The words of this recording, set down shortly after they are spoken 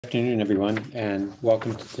Good afternoon, everyone, and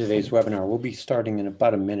welcome to today's webinar. We'll be starting in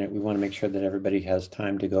about a minute. We want to make sure that everybody has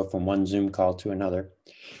time to go from one Zoom call to another.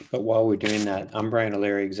 But while we're doing that, I'm Brian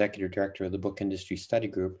O'Leary, Executive Director of the Book Industry Study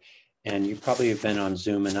Group, and you probably have been on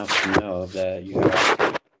Zoom enough to know that you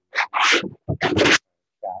have chat.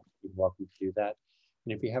 You're welcome to do that.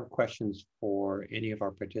 And if you have questions for any of our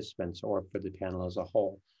participants or for the panel as a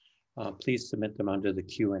whole, please submit them under the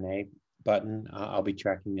Q&A button. I'll be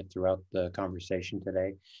tracking it throughout the conversation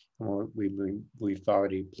today. And we've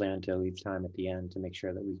already planned to leave time at the end to make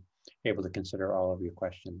sure that we're able to consider all of your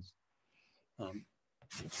questions.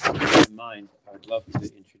 With that in mind, I'd love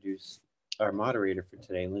to introduce our moderator for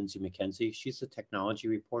today, Lindsay Mckenzie. She's a technology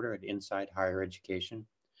reporter at Inside Higher Education.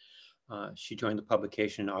 She joined the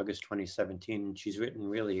publication in August 2017, and she's written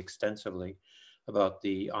really extensively about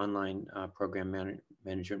the online program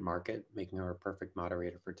management market, making her a perfect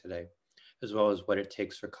moderator for today, as well as what it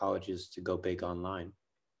takes for colleges to go big online.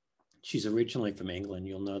 She's originally from England,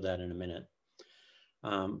 you'll know that in a minute,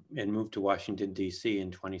 and moved to Washington, D.C. in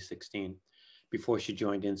 2016. Before she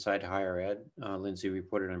joined Inside Higher Ed, Lindsay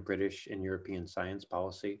reported on British and European science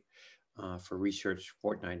policy for Research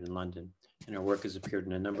Fortnight in London. And her work has appeared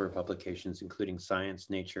in a number of publications, including Science,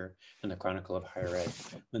 Nature, and the Chronicle of Higher Ed.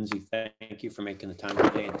 Lindsay, thank you for making the time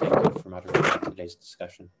today, and thank you for moderating today's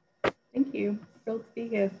discussion. Thank you. Thrilled to be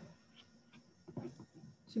here.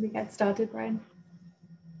 Should we get started, Brian?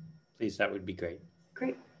 Please, that would be great.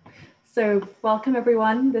 Great. So welcome,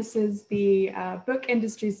 everyone. This is the Book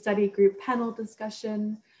Industry Study Group panel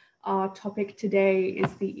discussion. Our topic today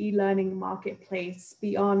is the e-learning marketplace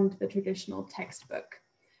beyond the traditional textbook.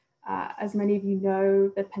 As many of you know,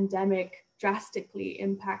 the pandemic drastically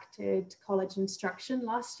impacted college instruction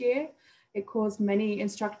last year. It caused many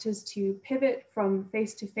instructors to pivot from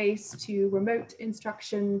face-to-face to remote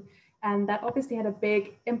instruction, and that obviously had a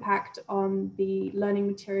big impact on the learning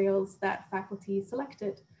materials that faculty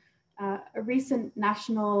selected. A recent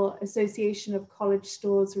National Association of College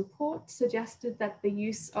Stores report suggested that the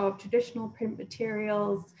use of traditional print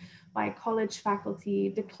materials by college faculty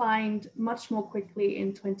declined much more quickly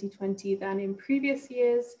in 2020 than in previous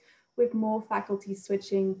years, with more faculty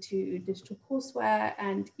switching to digital courseware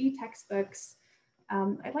and e-textbooks.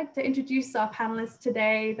 I'd like to introduce our panelists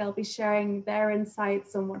today. They'll be sharing their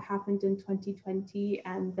insights on what happened in 2020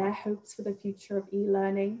 and their hopes for the future of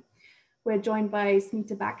e-learning. We're joined by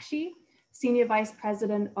Smita Bakshi, Senior Vice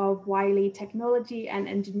President of Wiley Technology and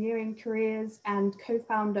Engineering Careers and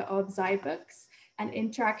co-founder of Zybooks, an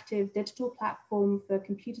interactive digital platform for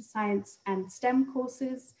computer science and STEM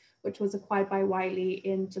courses, which was acquired by Wiley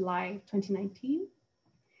in July 2019.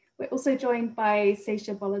 We're also joined by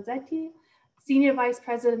Sesha Bolisetty, Senior Vice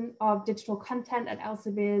President of Digital Content at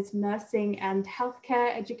Elsevier's Nursing and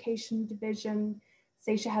Healthcare Education Division.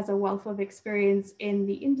 Sesha has a wealth of experience in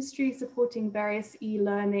the industry supporting various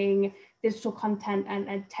e-learning, digital content and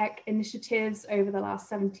ed tech initiatives over the last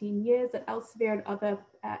 17 years at Elsevier and other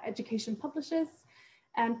education publishers.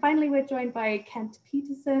 And finally, we're joined by Kent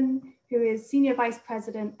Peterson, who is Senior Vice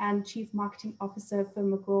President and Chief Marketing Officer for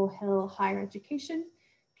McGraw Hill Higher Education.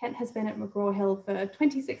 Kent has been at McGraw Hill for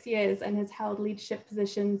 26 years and has held leadership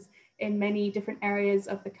positions in many different areas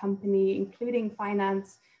of the company, including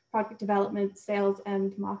finance, product development, sales,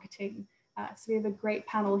 and marketing. So we have a great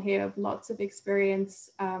panel here of lots of experience.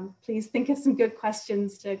 Please think of some good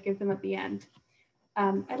questions to give them at the end.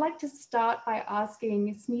 I'd like to start by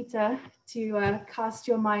asking Smita to cast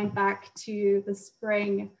your mind back to the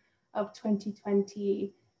spring of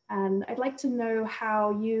 2020. And I'd like to know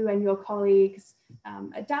how you and your colleagues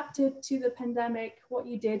adapted to the pandemic, what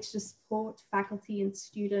you did to support faculty and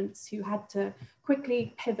students who had to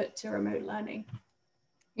quickly pivot to remote learning.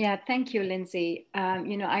 Yeah, thank you, Lindsay.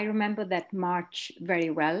 I remember that March very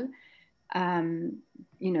well.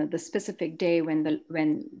 The specific day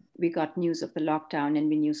when we got news of the lockdown and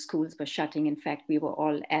we knew schools were shutting. In fact, we were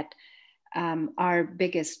all at our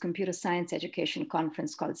biggest computer science education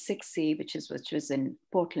conference called 6C, which was in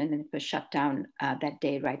Portland, and it was shut down that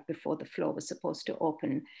day right before the floor was supposed to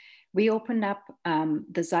open. We opened up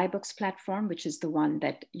the Zybooks platform, which is the one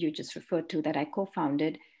that you just referred to that I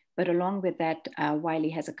co-founded. But along with that, Wiley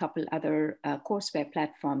has a couple other courseware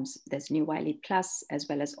platforms. There's New Wiley Plus, as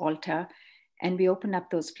well as Alta. And we open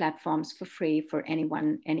up those platforms for free for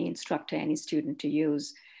anyone, any instructor, any student to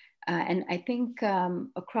use. And I think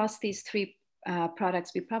across these three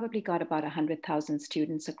products, we probably got about 100,000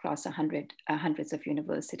 students across hundreds of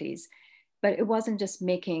universities. But it wasn't just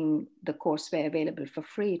making the courseware available for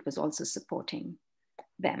free, it was also supporting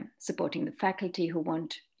them, supporting the faculty who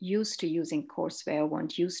weren't used to using courseware,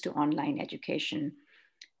 weren't used to online education.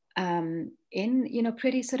 in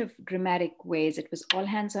pretty sort of dramatic ways. It was all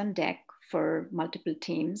hands on deck for multiple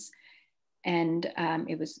teams. And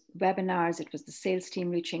it was webinars, it was the sales team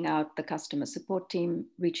reaching out, the customer support team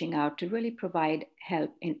reaching out to really provide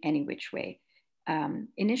help in any which way.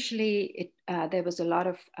 Initially, there was a lot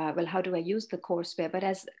of, well, how do I use the courseware? But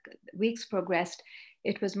as weeks progressed,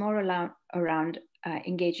 it was more around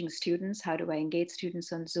engaging students. How do I engage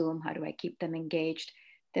students on Zoom? How do I keep them engaged?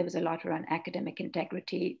 There was a lot around academic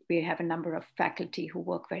integrity. We have a number of faculty who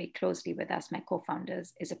work very closely with us. My co-founder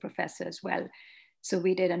is a professor as well. So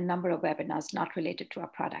we did a number of webinars not related to our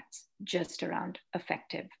products, just around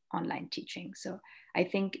effective online teaching. So I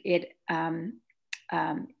think it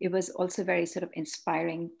was also very sort of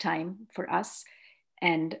inspiring time for us.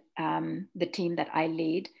 And the team that I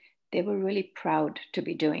lead, they were really proud to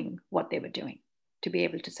be doing what they were doing, to be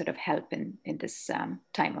able to sort of help in this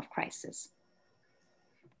time of crisis.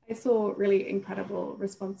 I saw really incredible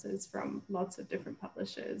responses from lots of different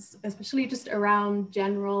publishers, especially just around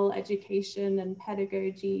general education and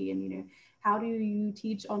pedagogy and, how do you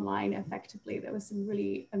teach online effectively? There was some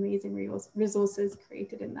really amazing resources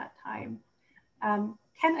created in that time.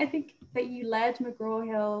 Ken, I think that you led McGraw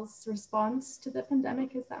Hill's response to the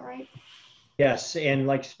pandemic, is that right? Yes, and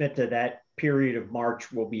like Smita, that period of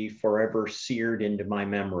March will be forever seared into my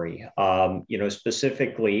memory.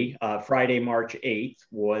 Specifically, Friday, March 8th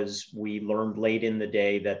we learned late in the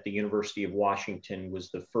day that the University of Washington was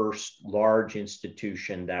the first large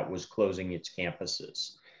institution that was closing its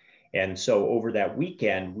campuses. And so over that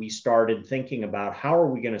weekend, we started thinking about how are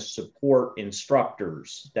we going to support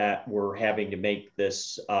instructors that were having to make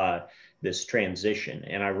this transition.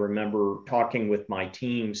 And I remember talking with my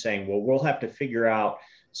team saying, well, we'll have to figure out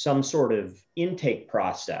some sort of intake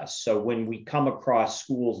process. So when we come across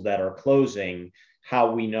schools that are closing,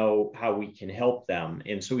 how we know how we can help them.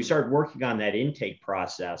 And so we started working on that intake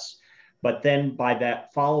process. But then by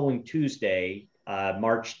that following Tuesday,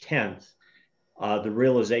 March 10th, the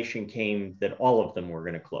realization came that all of them were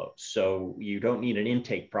going to close. So you don't need an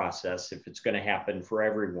intake process if it's going to happen for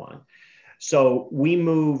everyone. So we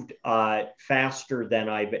moved faster than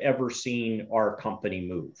I've ever seen our company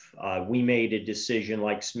move. We made a decision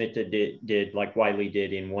like Smita did, like Wiley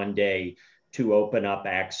did in one day, to open up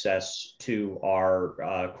access to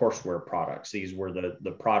our courseware products. These were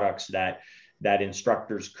the products that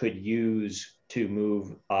instructors could use to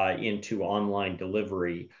move into online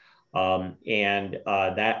delivery.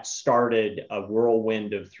 That started a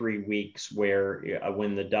whirlwind of 3 weeks where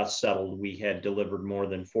when the dust settled, we had delivered more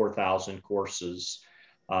than 4,000 courses,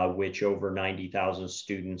 which over 90,000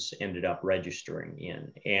 students ended up registering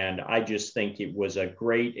in. And I just think it was a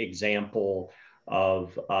great example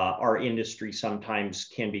of our industry sometimes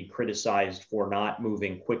can be criticized for not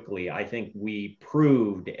moving quickly. I think we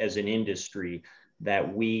proved as an industry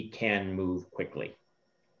that we can move quickly.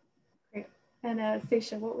 And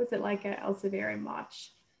Sesha, what was it like at Elsevier in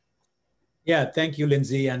March? Yeah, thank you,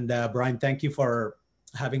 Lindsay. And Brian, thank you for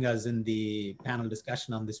having us in the panel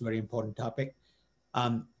discussion on this very important topic.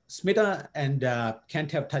 Smita and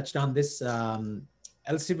Kent have touched on this.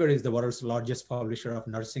 Elsevier is the world's largest publisher of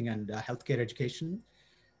nursing and healthcare education.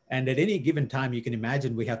 And at any given time, you can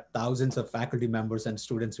imagine we have thousands of faculty members and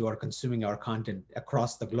students who are consuming our content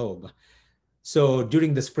across the globe. So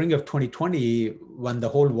during the spring of 2020, when the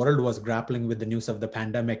whole world was grappling with the news of the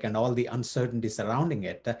pandemic and all the uncertainty surrounding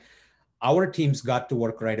it, our teams got to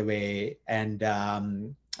work right away and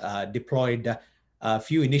deployed a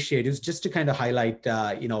few initiatives just to kind of highlight,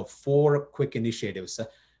 4 quick initiatives.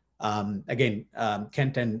 Again,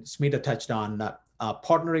 Kent and Smita touched on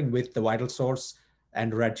partnering with the Vital Source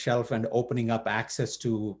and Red Shelf and opening up access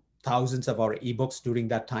to thousands of our ebooks during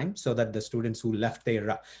that time so that the students who left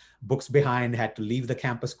their books behind had to leave the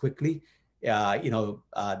campus quickly. They don't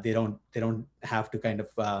have to kind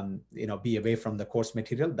of, be away from the course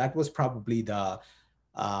material. That was probably the,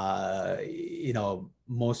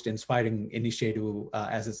 most inspiring initiative.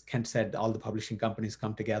 As Kent said, all the publishing companies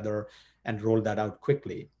come together and roll that out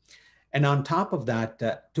quickly. And on top of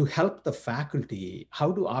that, to help the faculty,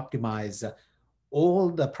 how to optimize all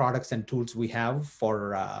the products and tools we have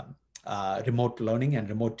for remote learning and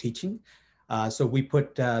remote teaching. So we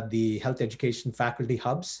put the health education faculty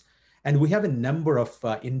hubs, and we have a number of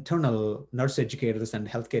internal nurse educators and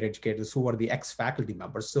healthcare educators who are the ex-faculty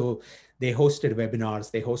members. So they hosted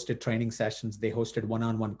webinars, they hosted training sessions, they hosted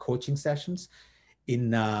one-on-one coaching sessions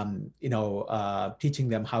in teaching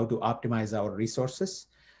them how to optimize our resources.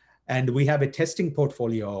 And we have a testing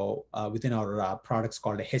portfolio within our products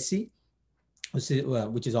called a HESI,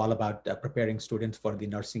 which is all about preparing students for the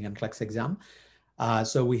nursing and NCLEX exam.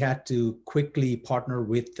 So we had to quickly partner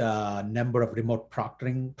with a number of remote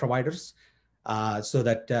proctoring providers so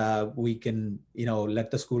that we can,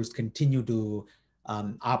 let the schools continue to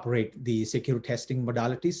operate the secure testing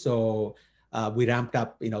modalities. So we ramped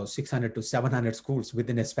up, 600 to 700 schools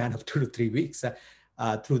within a span of 2 to 3 weeks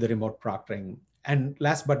through the remote proctoring. And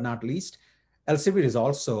last but not least, Elsevier is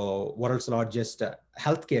also world's largest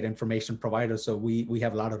healthcare information provider. So we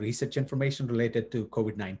have a lot of research information related to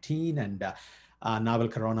COVID-19 and novel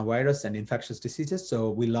coronavirus and infectious diseases.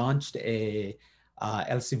 So we launched a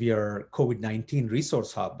Elsevier COVID-19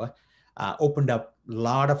 resource hub, opened up a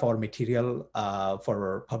lot of our material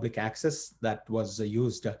for public access that was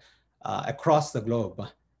used across the globe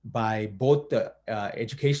by both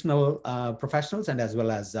educational professionals and as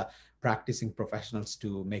well as practicing professionals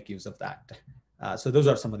to make use of that. So those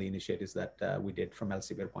are some of the initiatives that we did from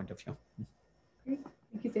Elsevier point of view. Great.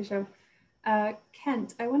 Thank you, Sesha.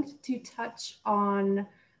 Kent, I wanted to touch on,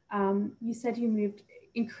 you said you moved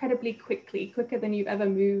incredibly quickly, quicker than you've ever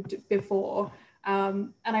moved before.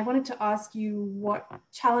 And I wanted to ask you what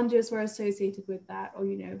challenges were associated with that, or,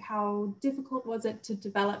 how difficult was it to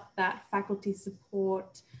develop that faculty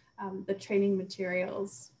support, the training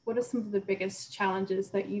materials? What are some of the biggest challenges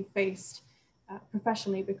that you faced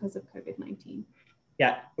professionally because of COVID-19?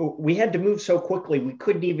 Yeah, we had to move so quickly, we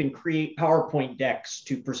couldn't even create PowerPoint decks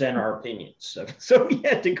to present our opinions. So we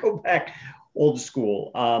had to go back old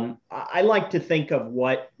school. I like to think of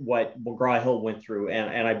what McGraw Hill went through,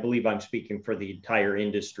 and I believe I'm speaking for the entire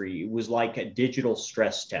industry. It was like a digital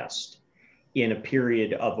stress test in a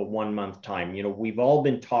period of a 1 month time. We've all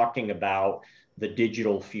been talking about the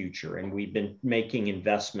digital future, and we've been making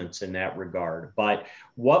investments in that regard. But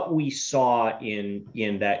what we saw in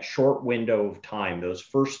that short window of time, those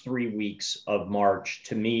first 3 weeks of March,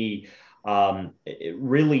 to me, it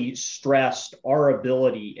really stressed our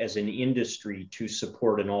ability as an industry to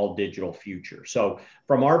support an all digital future. So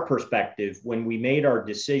from our perspective, when we made our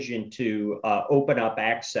decision to open up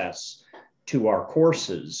access to our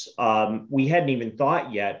courses, we hadn't even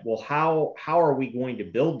thought yet, well, how are we going to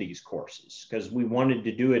build these courses? Because we wanted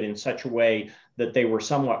to do it in such a way that they were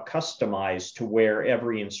somewhat customized to where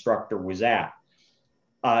every instructor was at.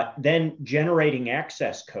 Then generating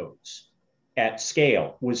access codes at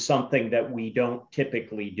scale was something that we don't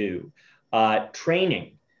typically do.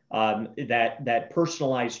 Training, that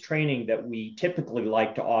personalized training that we typically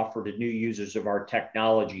like to offer to new users of our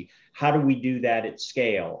technology. How do we do that at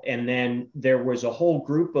scale? And then there was a whole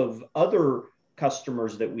group of other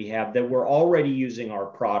customers that we have that were already using our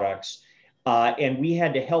products. And we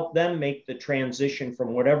had to help them make the transition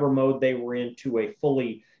from whatever mode they were in to a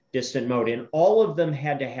fully distant mode. And all of them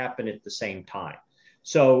had to happen at the same time.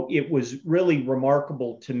 So it was really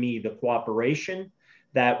remarkable to me, the cooperation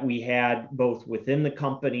that we had both within the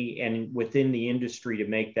company and within the industry to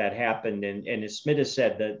make that happen. And as Smita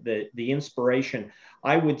said, the inspiration,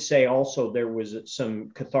 I would say also there was some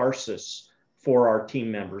catharsis for our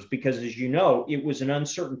team members, because as you know, it was an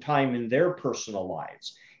uncertain time in their personal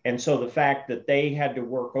lives. And so the fact that they had to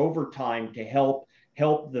work overtime to help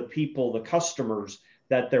the people, the customers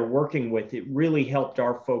that they're working with, it really helped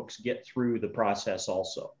our folks get through the process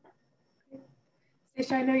also.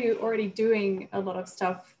 Sesha, I know you're already doing a lot of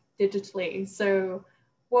stuff digitally. So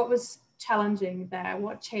what was challenging there?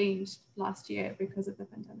 What changed last year because of the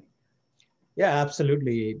pandemic? Yeah,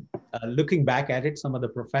 absolutely. Looking back at it, some of the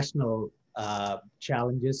professional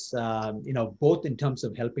challenges, both in terms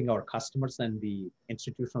of helping our customers and the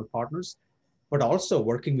institutional partners, but also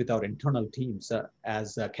working with our internal teams.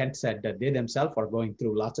 As Kent said, that they themselves are going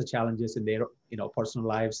through lots of challenges in their personal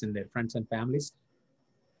lives, in their friends and families.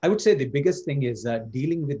 I would say the biggest thing is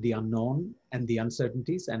dealing with the unknown and the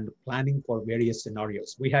uncertainties and planning for various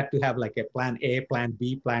scenarios. We had to have like a plan A, plan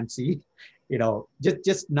B, plan C,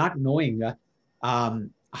 just not knowing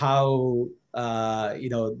how,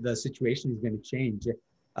 the situation is going to change.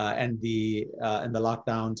 And the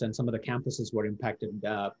lockdowns and some of the campuses were impacted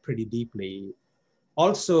pretty deeply.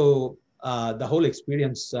 Also, the whole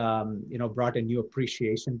experience, brought a new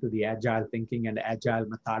appreciation to the agile thinking and agile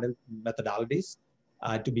methodologies.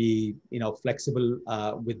 To be flexible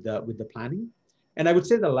with the planning. And I would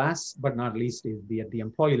say the last but not least is at the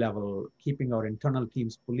employee level, keeping our internal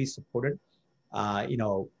teams fully supported, in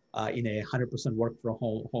a 100% work from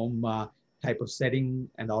home type of setting,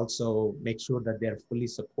 and also make sure that they're fully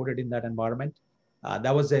supported in that environment.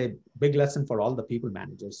 That was a big lesson for all the people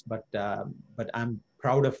managers, but I'm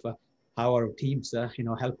proud of how our teams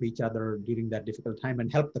helped each other during that difficult time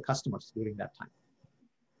and helped the customers during that time.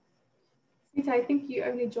 Smita, I think you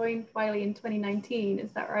only joined Wiley in 2019,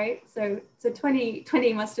 is that right? So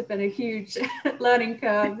 2020 must have been a huge learning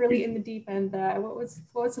curve, really in the deep end there. What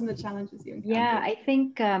were some of the challenges you encountered? Yeah, I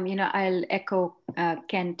think, I'll echo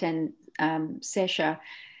Kent and Sesha.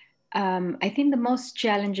 I think the most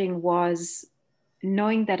challenging was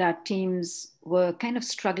knowing that our teams were kind of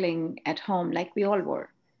struggling at home, like we all were.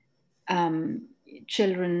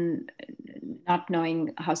 Children not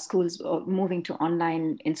knowing how schools were moving to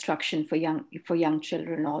online instruction for young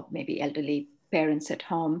children, or maybe elderly parents at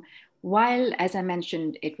home, while, as I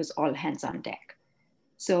mentioned, it was all hands on deck.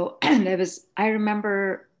 So I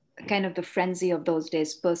remember kind of the frenzy of those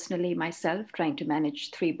days personally myself, trying to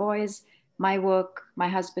manage 3 boys, my work, my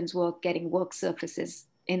husband's work, getting work surfaces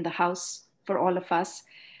in the house for all of us,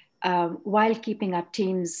 while keeping our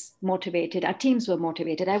teams motivated. Our teams were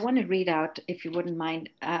motivated. I want to read out, if you wouldn't mind,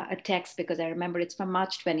 a text, because I remember it's from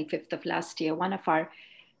March 25th of last year. One of our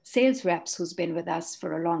sales reps who's been with us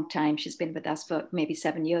for a long time, she's been with us for maybe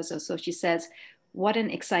 7 years or so, she says, "What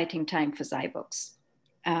an exciting time for Zybooks."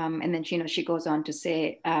 And then she goes on to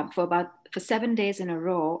say, for 7 days in a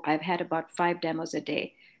row, I've had about 5 demos a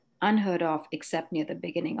day, unheard of except near the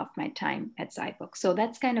beginning of my time at Zybooks. So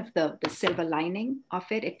that's kind of the silver lining of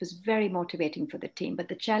it. It was very motivating for the team, but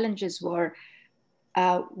the challenges were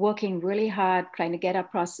working really hard, trying to get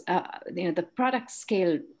the product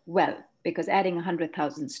scaled well, because adding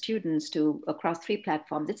 100,000 students across 3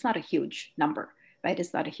 platforms, it's not a huge number, right?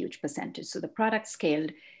 It's not a huge percentage. So the product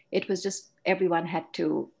scaled. It was just everyone had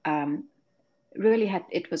to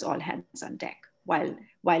it was all hands on deck, while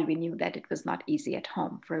we knew that it was not easy at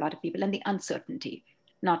home for a lot of people, and the uncertainty,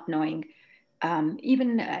 not knowing,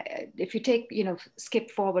 even if you take,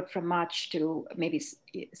 skip forward from March to maybe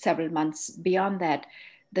several months beyond that,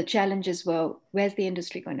 the challenges were, where's the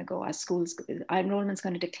industry going to go? Our enrollment's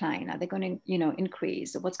going to decline. Are they going to,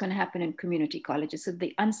 increase? What's going to happen in community colleges? So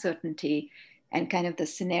the uncertainty and kind of the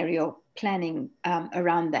scenario planning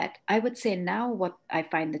around that. I would say now what I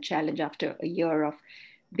find the challenge after a year of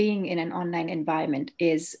being in an online environment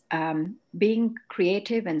is being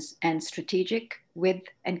creative and strategic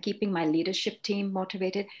and keeping my leadership team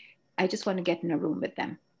motivated. I just want to get in a room with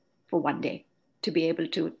them for one day to be able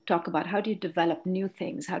to talk about how do you develop new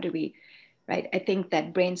things? How do we, right? I think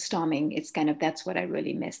that brainstorming is that's what I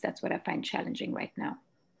really miss. That's what I find challenging right now.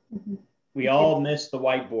 Mm-hmm. We all miss the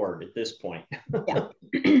whiteboard at this point. Yeah.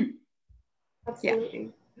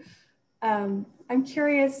 Absolutely. Yeah. I'm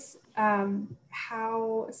curious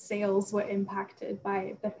how sales were impacted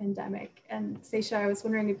by the pandemic. And Sesha, I was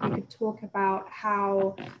wondering if you could talk about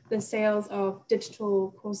how the sales of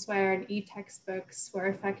digital courseware and e-textbooks were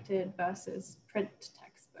affected versus print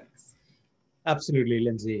textbooks. Absolutely,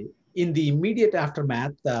 Lindsay. In the immediate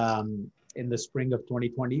aftermath, in the spring of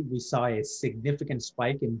 2020, we saw a significant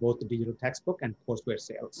spike in both the digital textbook and courseware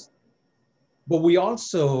sales. But we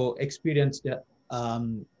also experienced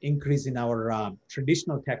an increase in our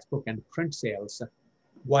traditional textbook and print sales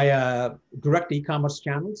via direct e-commerce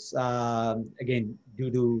channels. Again,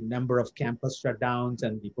 due to number of campus shutdowns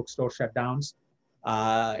and the bookstore shutdowns,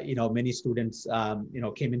 many students,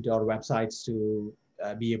 came into our websites to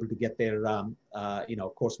be able to get their,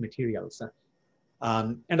 course materials.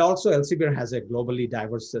 And also Elsevier has a globally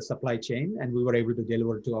diverse supply chain, and we were able to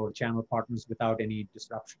deliver to our channel partners without any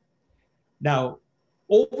disruption. Now,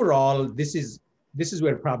 overall, this is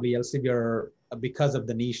where probably Elsevier, because of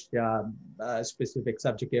the niche specific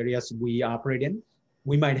subject areas we operate in,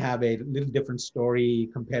 we might have a little different story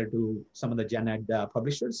compared to some of the gen ed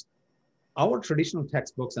publishers. Our traditional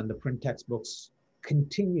textbooks and the print textbooks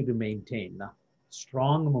continue to maintain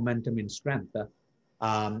strong momentum in strength,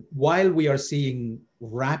 while we are seeing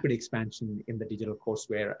rapid expansion in the digital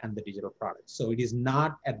courseware and the digital products. So it is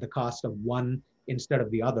not at the cost of one instead of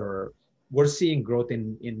the other. We're seeing growth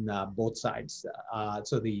in both sides.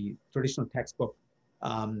 So the traditional textbook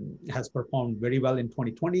has performed very well in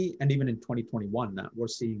 2020, and even in 2021, we're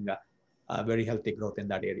seeing a very healthy growth in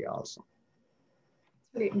that area also.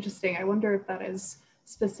 It's really interesting. I wonder if that is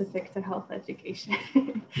specific to health education.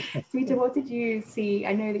 Smita, what did you see?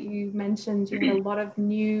 I know that you mentioned you had a lot of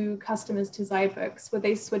new customers to Zybooks. Were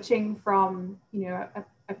they switching from,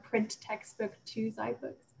 a print textbook to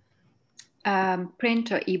Zybooks?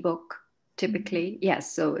 Print or ebook, typically,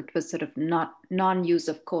 yes. So it was sort of not non-use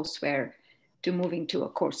of courseware to moving to a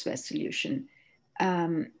courseware solution.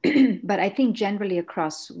 But I think generally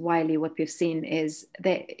across Wiley, what we've seen is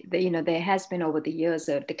there has been over the years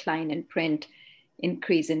a decline in print,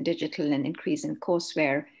 increase in digital, and increase in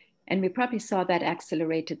courseware. And we probably saw that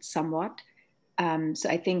accelerated somewhat. So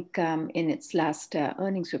I think in its last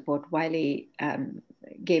earnings report, Wiley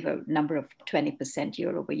gave a number of 20%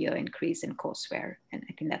 year-over-year increase in courseware. And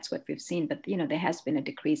I think that's what we've seen. But, there has been a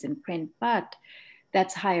decrease in print, but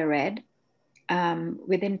that's higher ed.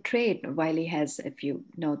 Within trade, Wiley has, if you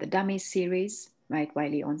know, the Dummies series, right?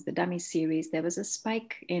 Wiley owns the Dummies series. There was a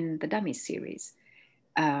spike in the Dummies series.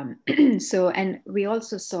 And we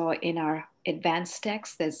also saw in our advanced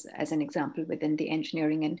text, there's, as an example, within the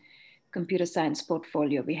engineering and computer science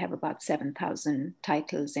portfolio, we have about 7,000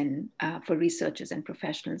 titles for researchers and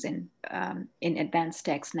professionals in advanced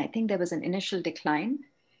text. And I think there was an initial decline,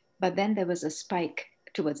 but then there was a spike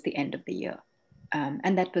towards the end of the year.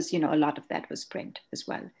 And that was, a lot of that was print as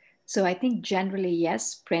well. So I think generally,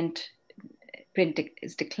 yes, print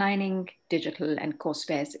is declining, digital and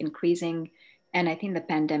courseware is increasing. And I think the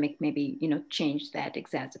pandemic maybe, changed that,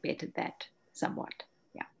 exacerbated that somewhat.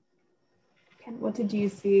 Yeah. Kent, what did you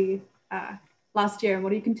see last year and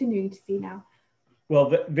what are you continuing to see now?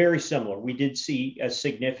 Well, very similar. We did see a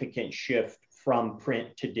significant shift from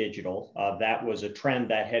print to digital. That was a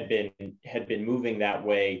trend that had been moving that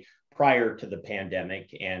way prior to the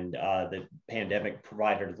pandemic, and the pandemic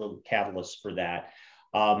provided a little catalyst for that.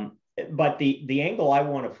 But the angle I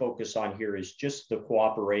want to focus on here is just the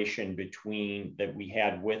cooperation that we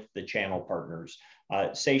had with the channel partners.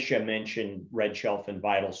 Sesha mentioned Red Shelf and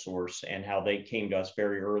Vital Source and how they came to us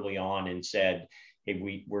very early on and said,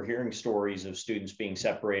 hey, we're hearing stories of students being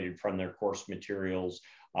separated from their course materials.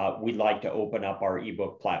 We'd like to open up our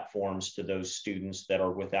ebook platforms to those students that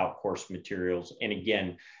are without course materials. And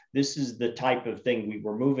again, this is the type of thing, we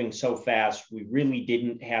were moving so fast, we really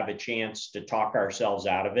didn't have a chance to talk ourselves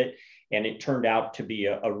out of it. And it turned out to be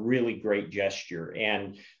a really great gesture.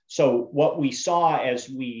 And so what we saw as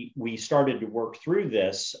we started to work through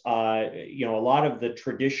this, a lot of the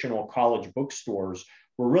traditional college bookstores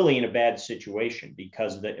were really in a bad situation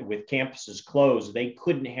because with campuses closed, they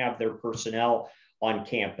couldn't have their personnel on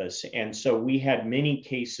campus. And so we had many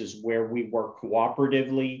cases where we worked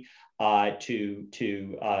cooperatively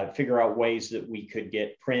to figure out ways that we could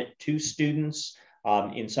get print to students.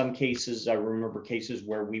 In some cases, I remember cases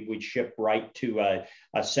where we would ship right to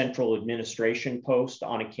a central administration post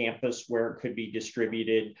on a campus where it could be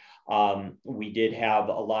distributed. We did have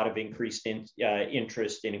a lot of increased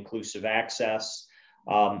interest in inclusive access.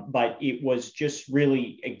 But it was just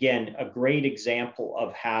really, again, a great example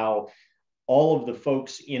of how all of the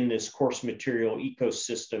folks in this course material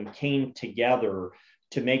ecosystem came together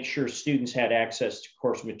to make sure students had access to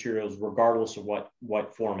course materials regardless of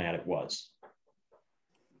what format it was.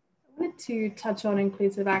 I wanted to touch on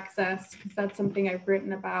inclusive access because that's something I've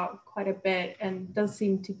written about quite a bit and does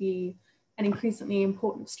seem to be an increasingly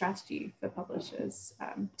important strategy for publishers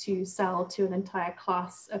to sell to an entire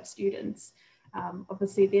class of students.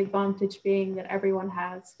 Obviously, the advantage being that everyone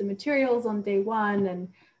has the materials on day one and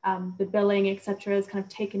the billing, etc., is kind of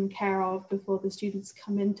taken care of before the students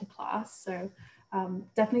come into class. So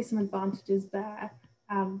definitely some advantages there.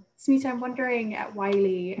 Smita, I'm wondering at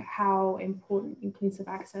Wiley how important inclusive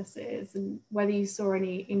access is and whether you saw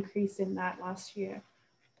any increase in that last year.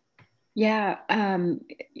 Yeah,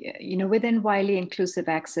 within Wiley, inclusive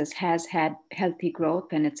access has had healthy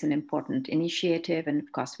growth, and it's an important initiative. And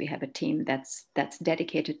of course, we have a team that's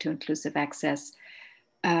dedicated to inclusive access.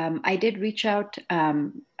 I did reach out,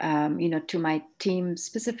 to my team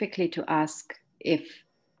specifically to ask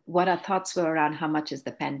what our thoughts were around how much is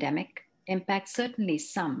the pandemic impact. Certainly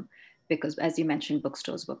some, because as you mentioned,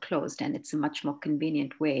 bookstores were closed, and it's a much more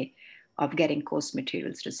convenient way of getting course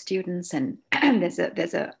materials to students, and there's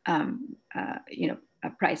a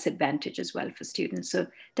price advantage as well for students. So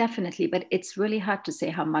definitely, but it's really hard to say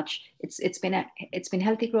how much. It's been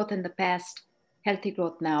healthy growth in the past, healthy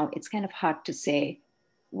growth now. It's kind of hard to say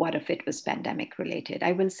what if it was pandemic related.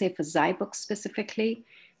 I will say for Zybooks specifically,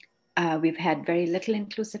 we've had very little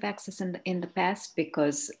inclusive access in the past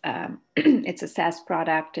because it's a SaaS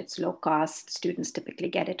product, it's low cost, students typically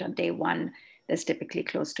get it on day one. There's typically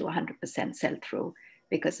close to 100% sell-through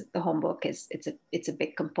because the homework it's a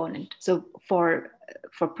big component. So for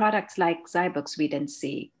products like Zybooks, we didn't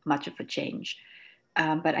see much of a change.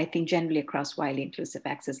 But I think generally across Wiley, inclusive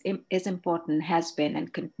access is important, has been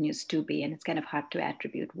and continues to be, and it's kind of hard to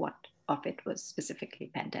attribute what of it was specifically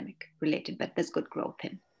pandemic related, but there's good growth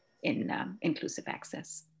in inclusive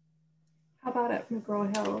access. How about at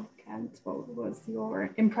McGraw Hill, Kent? What was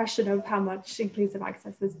your impression of how much inclusive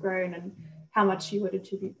access has grown and how much you would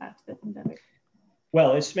attribute that to the pandemic?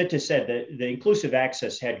 Well, as Smita said, the inclusive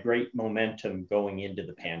access had great momentum going into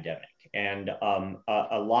the pandemic. And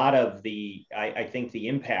a lot of I think the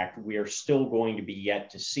impact we are still going to be yet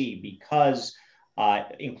to see because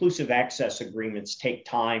inclusive access agreements take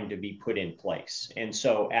time to be put in place. And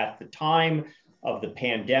so at the time of the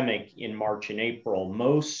pandemic in March and April,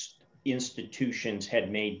 most institutions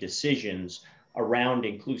had made decisions around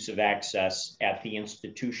inclusive access at the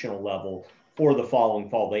institutional level for the following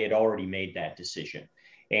fall. They had already made that decision.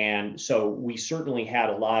 And so we certainly had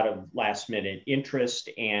a lot of last minute interest.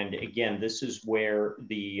 And again, this is where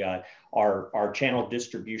our channel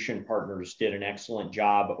distribution partners did an excellent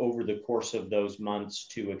job over the course of those months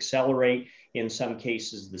to accelerate, in some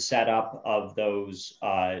cases, the setup of those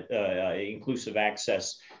inclusive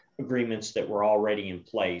access agreements that were already in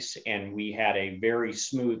place. And we had a very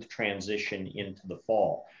smooth transition into the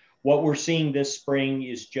fall. What we're seeing this spring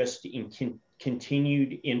is just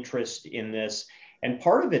continued interest in this. And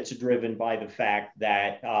part of it's driven by the fact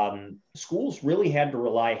that schools really had to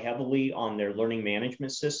rely heavily on their learning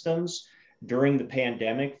management systems during the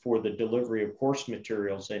pandemic for the delivery of course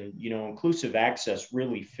materials. And, you know, inclusive access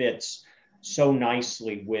really fits so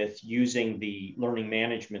nicely with using the learning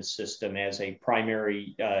management system as a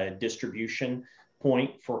primary distribution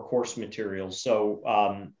point for course materials.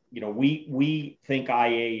 So, you know, we think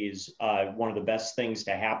IA is one of the best things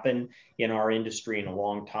to happen in our industry in a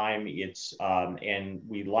long time. It's and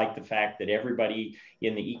we like the fact that everybody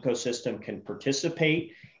in the ecosystem can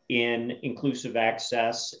participate in inclusive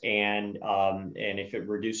access, and if it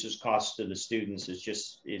reduces costs to the students, it's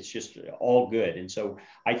just all good. And so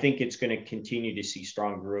I think it's going to continue to see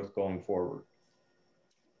strong growth going forward.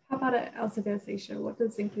 How about at Elsevier, Sesha? What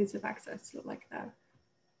does inclusive access look like there?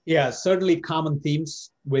 Yeah, certainly common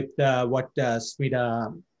themes with what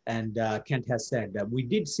Smita and Kent has said. We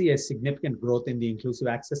did see a significant growth in the inclusive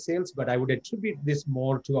access sales, but I would attribute this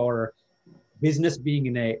more to our business being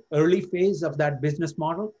in an early phase of that business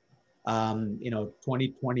model. You know,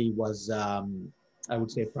 2020 was, I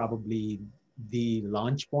would say, probably the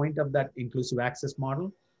launch point of that inclusive access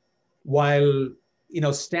model. While, you know,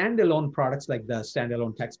 standalone products like the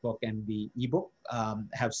standalone textbook and the ebook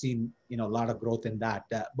have seen, you know, a lot of growth in that.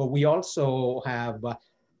 But we also have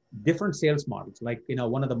different sales models. Like, you know,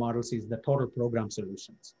 one of the models is the total program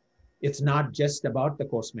solutions. It's not just about the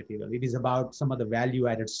course material. It is about some of the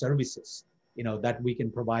value-added services, you know, that we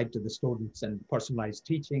can provide to the students, and personalized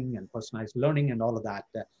teaching and personalized learning and all of that.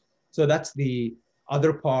 So that's the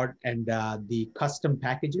other part. And the custom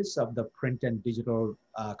packages of the print and digital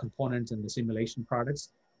components and the simulation products,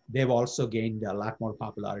 they've also gained a lot more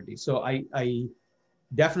popularity. So I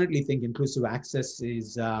definitely think inclusive access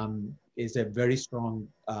is a very strong,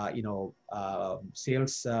 you know,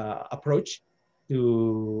 sales approach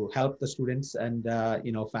to help the students and,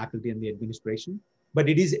 you know, faculty and the administration. But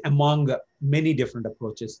it is among many different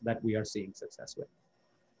approaches that we are seeing success with.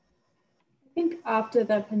 I think after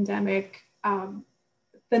the pandemic,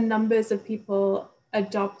 the numbers of people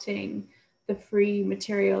adopting the free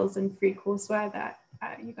materials and free courseware that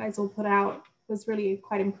you guys all put out was really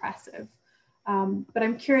quite impressive. But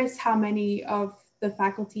I'm curious how many of the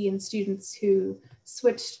faculty and students who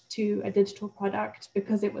switched to a digital product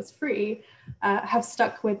because it was free have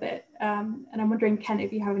stuck with it. And I'm wondering, Ken,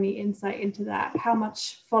 if you have any insight into that. How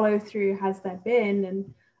much follow through has there been?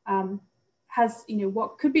 And has, you know,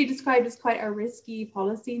 what could be described as quite a risky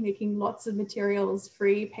policy, making lots of materials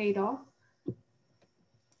free, paid off?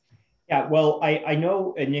 Yeah, well, I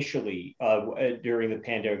know initially during the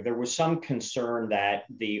pandemic, there was some concern that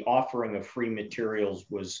the offering of free materials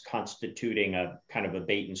was constituting a kind of a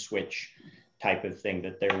bait and switch type of thing,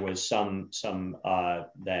 that there was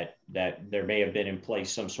that there may have been in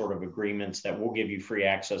place some sort of agreements that will give you free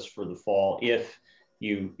access for the fall if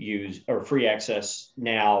you use, or free access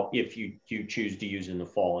now if you choose to use in the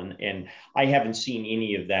fall. And I haven't seen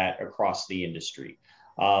any of that across the industry.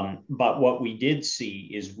 But what we did see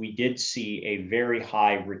is a very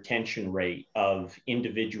high retention rate of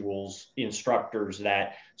individuals, instructors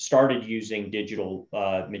that started using digital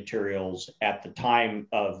materials at the time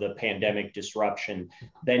of the pandemic disruption,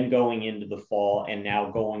 then going into the fall, and now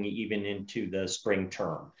going even into the spring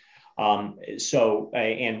term.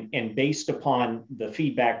 And based upon the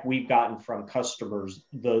feedback we've gotten from customers,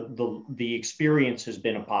 the experience has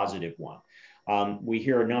been a positive one. We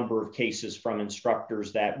hear a number of cases from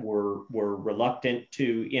instructors that were reluctant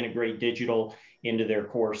to integrate digital into their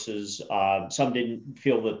courses. Some didn't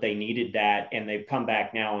feel that they needed that, and they've come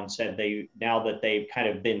back now and said now that they've kind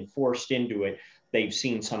of been forced into it, they've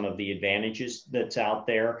seen some of the advantages that's out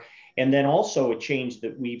there. And then also a change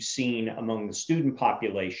that we've seen among the student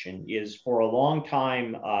population is, for a long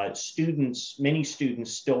time, many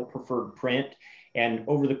students still preferred print. And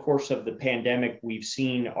over the course of the pandemic, we've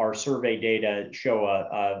seen our survey data show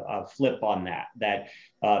a flip on that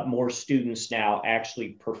more students now actually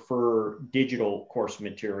prefer digital course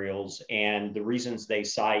materials. And the reasons they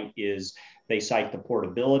cite is They cite the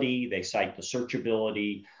portability, they cite the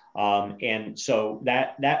searchability. And so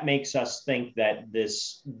that makes us think that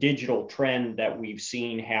this digital trend that we've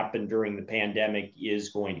seen happen during the pandemic is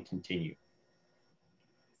going to continue.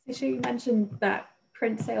 Sesha, you mentioned that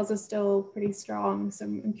print sales are still pretty strong. So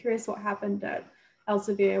I'm curious what happened at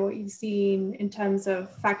Elsevier, what you've seen in terms of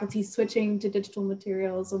faculty switching to digital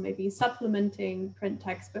materials or maybe supplementing print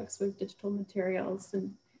textbooks with digital materials and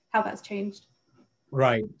how that's changed.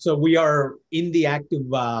 Right. So we are in the active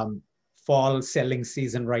fall selling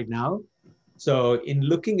season right now. So in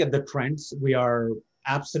looking at the trends, we are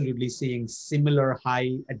absolutely seeing similar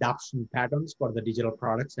high adoption patterns for the digital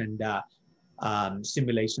products and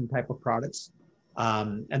simulation type of products.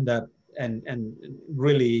 And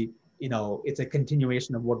really, it's a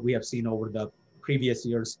continuation of what we have seen over the previous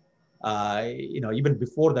years. Even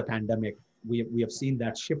before the pandemic, we have seen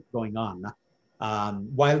that shift going on.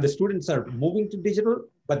 While the students are moving to digital,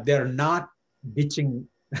 but they're not ditching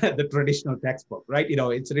the traditional textbook, right?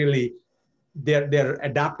 It's really, they're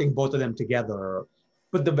adapting both of them together.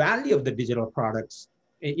 But the value of the digital products,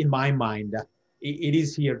 in my mind, it is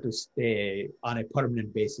here to stay on a permanent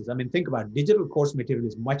basis. I mean, think about it. Digital course material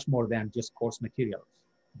is much more than just course material.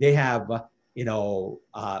 They have,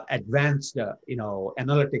 advanced,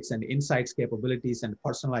 analytics and insights capabilities and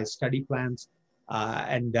personalized study plans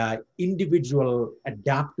and individual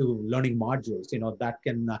adaptive learning modules, that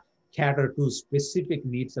can cater to specific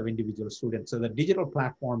needs of individual students. So the digital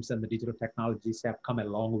platforms and the digital technologies have come a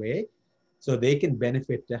long way. So they can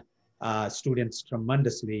benefit students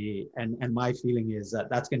tremendously. And my feeling is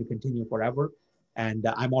that's going to continue forever. And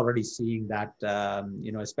I'm already seeing that,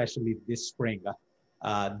 especially this spring,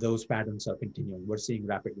 those patterns are continuing. We're seeing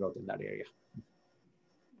rapid growth in that area.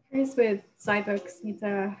 Curious with Zybooks,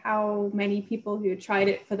 Smita, how many people who tried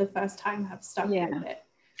it for the first time have stuck with it?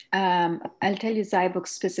 I'll tell you Zybooks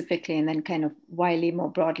specifically and then kind of Wiley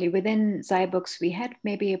more broadly. Within Zybooks, we had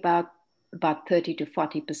maybe about 30 to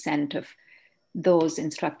 40% of those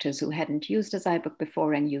instructors who hadn't used a Zybook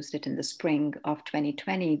before and used it in the spring of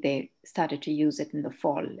 2020, they started to use it in the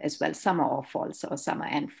fall as well, summer or fall, so summer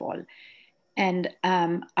and fall. And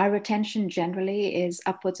our retention generally is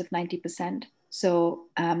upwards of 90%. So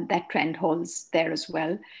that trend holds there as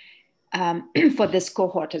well for this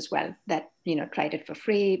cohort as well, that, tried it for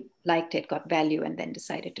free, liked it, got value, and then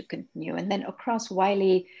decided to continue. And then across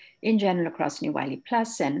Wiley, in general, across New Wiley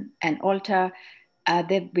Plus and Alta,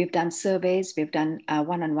 we've done surveys, we've done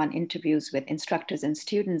one-on-one interviews with instructors and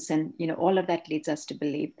students, and all of that leads us to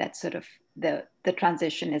believe that sort of the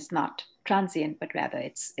transition is not transient, but rather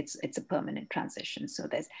it's a permanent transition. So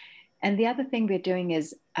and the other thing we're doing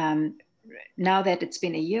is now that it's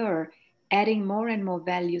been a year, adding more and more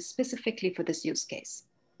value specifically for this use case.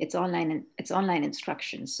 It's online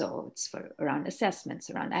instruction, so it's for around assessments,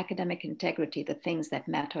 around academic integrity, the things that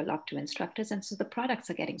matter a lot to instructors, and so the products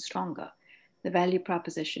are getting stronger. The value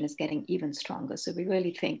proposition is getting even stronger. So we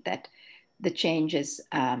really think that the change is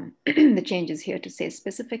here to stay.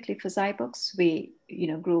 Specifically for Zybooks, we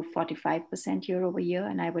grew 45% year over year,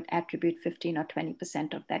 and I would attribute 15 or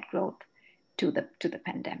 20% of that growth to the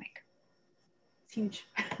pandemic. It's huge.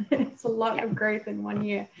 It's a lot of growth in 1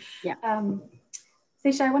 year. Yeah.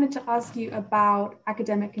 Sesha, I wanted to ask you about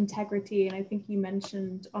academic integrity, and I think you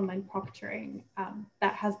mentioned online proctoring.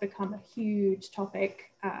 That has become a huge topic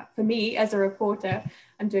for me as a reporter.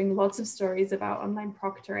 I'm doing lots of stories about online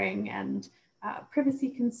proctoring and privacy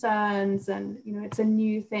concerns, and it's a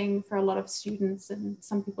new thing for a lot of students, and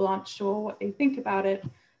some people aren't sure what they think about it.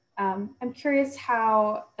 I'm curious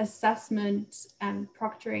how assessment and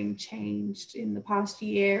proctoring changed in the past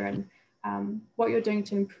year, and what you're doing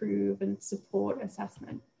to improve and support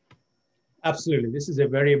assessment. Absolutely. This is a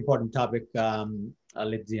very important topic,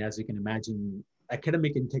 Lindsay. As you can imagine,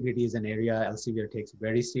 academic integrity is an area Elsevier takes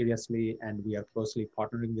very seriously, and we are closely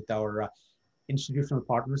partnering with our institutional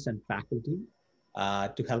partners and faculty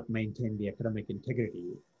to help maintain the academic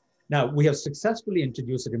integrity. Now, we have successfully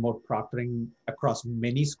introduced remote proctoring across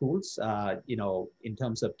many schools, in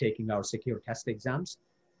terms of taking our secure test exams.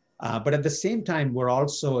 But at the same time, we're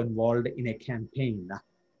also involved in a campaign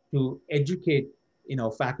to educate,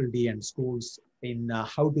 faculty and schools in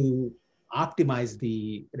how to optimize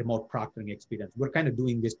the remote proctoring experience. We're kind of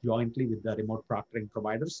doing this jointly with the remote proctoring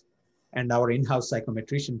providers and our in-house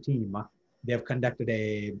psychometrician team. They have conducted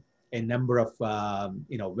a number of,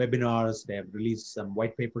 webinars. They have released some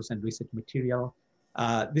white papers and research material.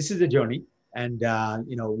 This is a journey. And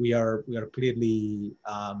we are clearly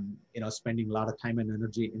spending a lot of time and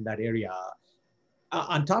energy in that area.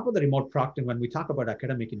 On top of the remote proctoring, when we talk about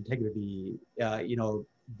academic integrity,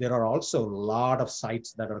 there are also a lot of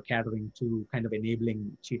sites that are catering to kind of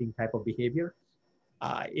enabling cheating type of behavior.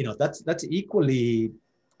 That's equally,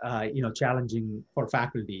 challenging for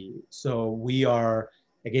faculty. So we are,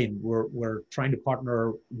 again, we're trying to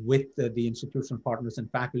partner with the institutional partners and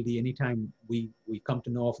faculty. Anytime we come to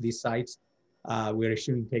know of these sites, we're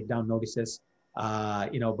issuing takedown notices. But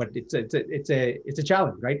it's a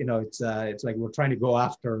challenge, right? It's like we're trying to go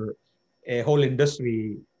after a whole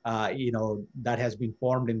industry, that has been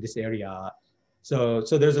formed in this area. So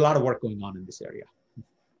there's a lot of work going on in this area.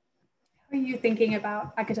 How are you thinking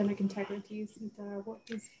about academic integrity, Smita? What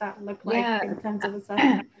does that look like in terms of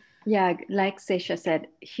assessment? Yeah, like Sesha said,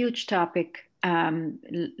 huge topic. A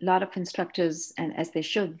lot of instructors, and as they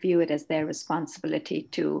should, view it as their responsibility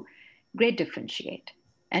to grade differentiate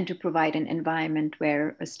and to provide an environment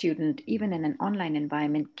where a student, even in an online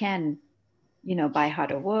environment, can, by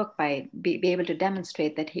harder work, be able to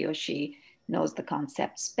demonstrate that he or she knows the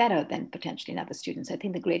concepts better than potentially other students. I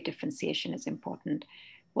think the grade differentiation is important.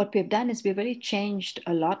 What we've done is we've really changed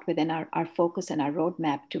a lot within our focus and our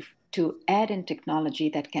roadmap to add in technology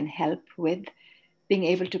that can help with being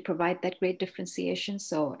able to provide that grade differentiation.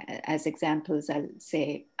 So as examples, I'll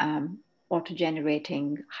say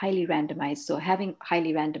auto-generating, highly randomized. So having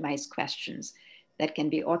highly randomized questions that can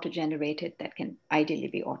be auto-generated, that can ideally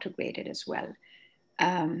be auto-graded as well.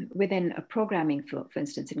 Within a programming, for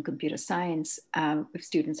instance, in computer science, if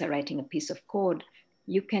students are writing a piece of code,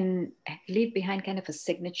 you can leave behind kind of a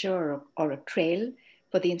signature or a trail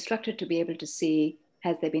for the instructor to be able to see,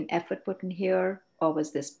 has there been effort put in here, or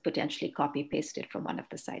was this potentially copy pasted from one of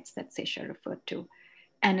the sites that Sesha referred to?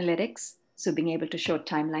 Analytics, so being able to show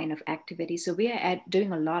timeline of activity. So we are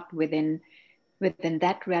doing a lot within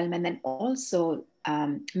that realm, and then also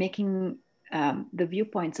making the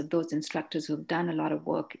viewpoints of those instructors who've done a lot of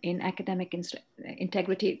work in academic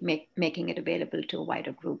integrity, making it available to a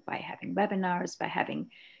wider group by having webinars, by having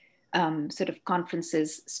sort of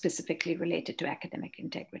conferences specifically related to academic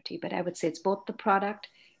integrity. But I would say it's both the product,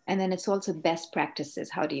 and then it's also best practices.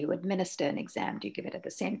 How do you administer an exam? Do you give it at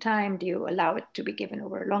the same time? Do you allow it to be given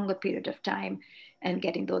over a longer period of time? And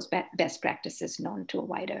getting those best practices known to a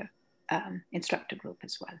wider instructor group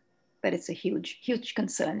as well. But it's a huge, huge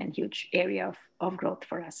concern and huge area of growth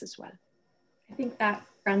for us as well. I think that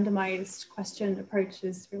randomized question approach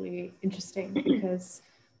is really interesting because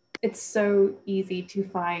it's so easy to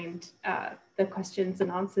find the questions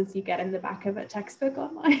and answers you get in the back of a textbook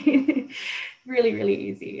online. Really, really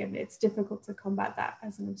easy. And it's difficult to combat that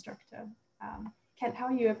as an instructor. Kent, how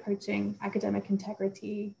are you approaching academic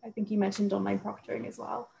integrity? I think you mentioned online proctoring as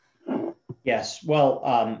well. Yes,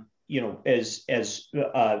 well, as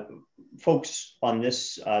folks on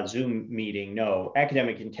this Zoom meeting know,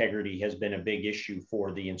 academic integrity has been a big issue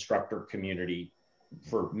for the instructor community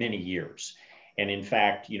for many years. And in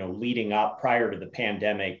fact, leading up prior to the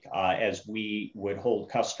pandemic, as we would hold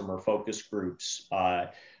customer focus groups,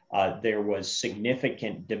 there was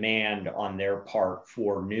significant demand on their part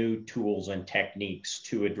for new tools and techniques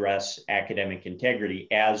to address academic integrity,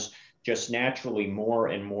 as just naturally more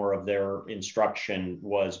and more of their instruction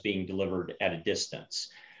was being delivered at a distance.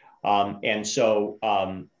 And so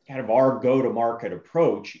kind of our go-to-market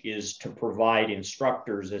approach is to provide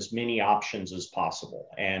instructors as many options as possible.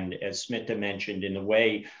 And as Smita mentioned, in the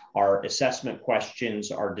way our assessment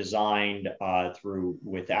questions are designed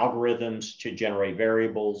with algorithms to generate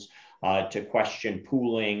variables, to question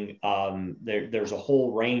pooling, there's a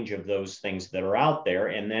whole range of those things that are out there.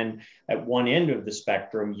 And then at one end of the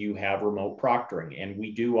spectrum, you have remote proctoring. And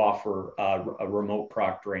we do offer a remote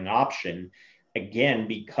proctoring option, again,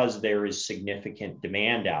 because there is significant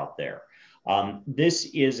demand out there. This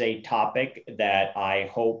is a topic that I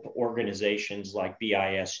hope organizations like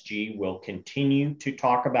BISG will continue to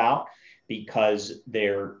talk about, because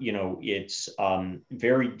it's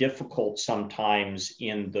very difficult sometimes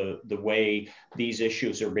in the way these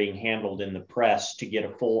issues are being handled in the press to get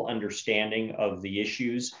a full understanding of the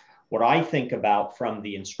issues. What I think about from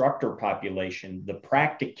the instructor population, the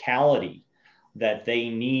practicality that they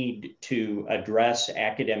need to address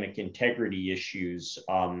academic integrity issues,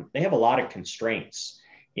 they have a lot of constraints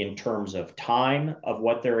in terms of time of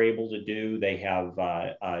what they're able to do. They have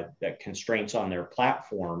constraints on their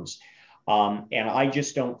platforms. And I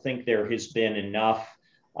just don't think there has been enough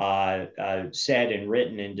said and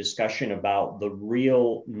written in discussion about the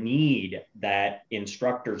real need that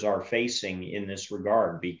instructors are facing in this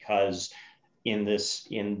regard, because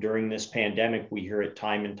during this pandemic, we hear it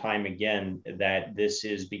time and time again that this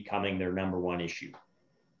is becoming their #1 issue.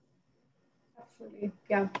 Absolutely.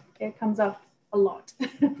 Yeah, it comes up a lot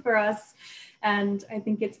for us. And I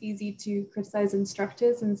think it's easy to criticize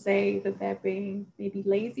instructors and say that they're being maybe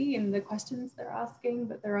lazy in the questions they're asking,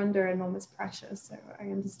 but they're under enormous pressure. So I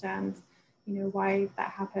understand, why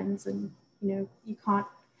that happens. And, you can't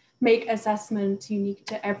make assessment unique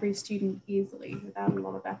to every student easily without a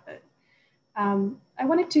lot of effort. I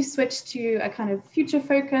wanted to switch to a kind of future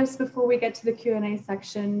focus before we get to the Q&A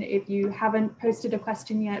section. If you haven't posted a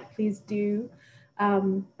question yet, please do.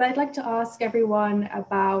 But I'd like to ask everyone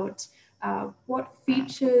about what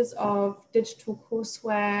features of digital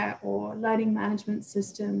courseware or learning management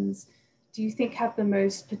systems do you think have the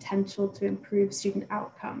most potential to improve student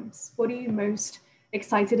outcomes? What are you most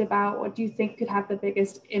excited about? What do you think could have the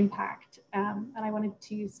biggest impact? And I wanted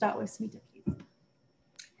to start with Smita, please.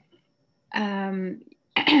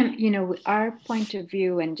 Our point of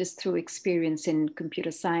view and just through experience in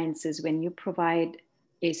computer science is when you provide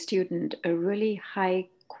a student a really high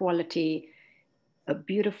quality, a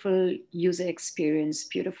beautiful user experience,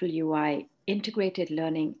 beautiful UI, integrated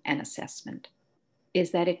learning and assessment,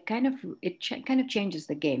 is that it kind of changes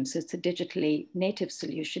the game. So it's a digitally native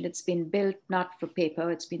solution. It's been built not for paper,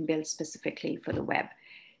 it's been built specifically for the web.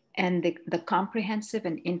 And the comprehensive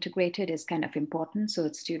and integrated is kind of important. So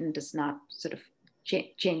the student is not sort of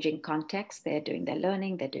changing context. They're doing their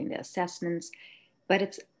learning, they're doing their assessments, but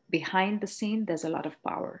it's behind the scene, there's a lot of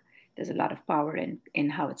power. There's a lot of power in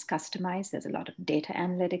how it's customized. There's a lot of data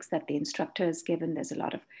analytics that the instructor is given. There's a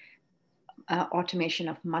lot of automation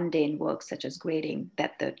of mundane work, such as grading,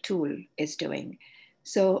 that the tool is doing.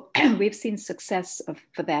 So we've seen success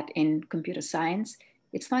for that in computer science.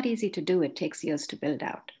 It's not easy to do. It takes years to build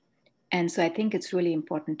out. And so I think it's really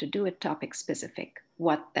important to do it topic specific.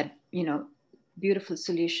 What that, beautiful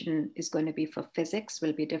solution is going to be for physics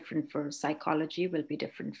will be different for psychology, will be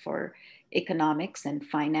different for economics and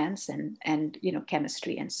finance and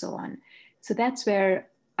chemistry and so on. So that's where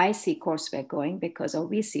I see courseware going or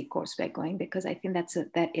we see courseware going, because I think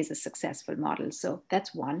that is a successful model. So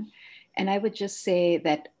that's one. And I would just say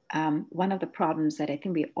that one of the problems that I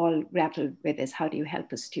think we all grapple with is how do you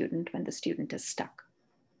help a student when the student is stuck?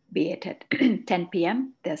 Be it at 10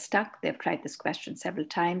 p.m., they're stuck, they've tried this question several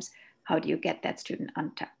times. How do you get that student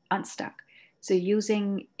unstuck? So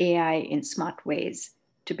using AI in smart ways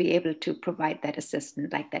to be able to provide that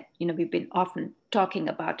assistant like that. We've been often talking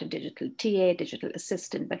about a digital TA, digital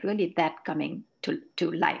assistant, but really that coming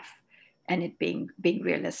to life and it being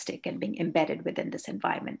realistic and being embedded within this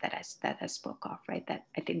environment that I spoke of, right? That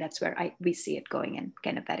I think that's where we see it going, and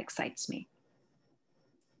kind of that excites me.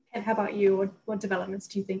 And how about you? What developments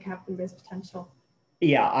do you think have the most potential?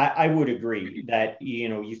 Yeah, I would agree that,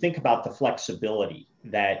 you think about the flexibility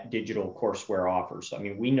that digital courseware offers. I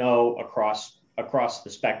mean, we know across the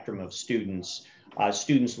spectrum of students,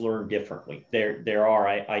 students learn differently.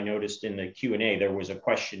 I noticed in the Q&A, there was a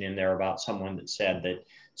question in there about someone that said that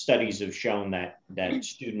studies have shown that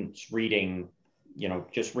students reading,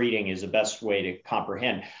 just reading is the best way to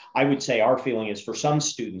comprehend. I would say our feeling is for some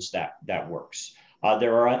students that works.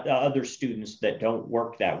 There are other students that don't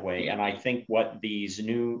work that way. And I think what these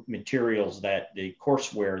new materials that the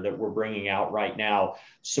courseware that we're bringing out right now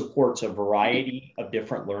supports a variety of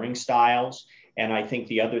different learning styles. And I think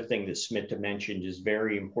the other thing that Smita mentioned is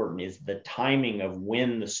very important is the timing of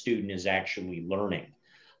when the student is actually learning.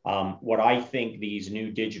 What I think these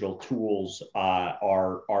new digital tools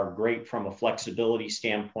are great from a flexibility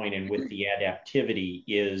standpoint and with the adaptivity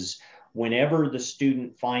is whenever the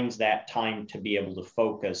student finds that time to be able to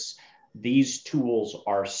focus, these tools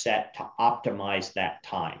are set to optimize that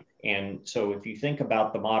time. And so if you think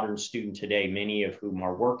about the modern student today, many of whom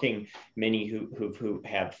are working, many who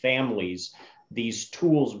have families, these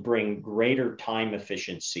tools bring greater time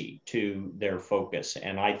efficiency to their focus.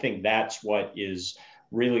 And I think that's what is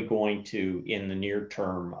really going to, in the near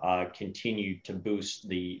term, continue to boost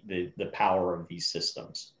the power of these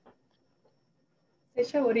systems.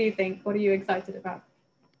 Sesha, what do you think? What are you excited about?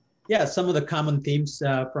 Yeah, some of the common themes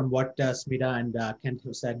from what Smita and Kent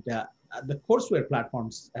have said. The courseware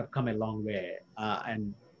platforms have come a long way.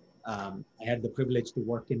 And I had the privilege to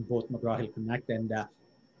work in both McGraw Hill Connect and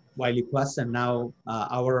Wiley Plus, and now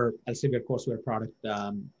our Elsevier courseware product,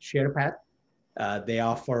 SharePath. They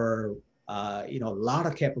offer a lot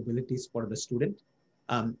of capabilities for the student.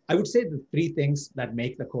 I would say the three things that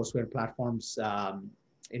make the courseware platforms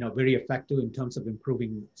very effective in terms of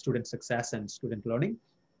improving student success and student learning.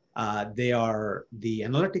 They are the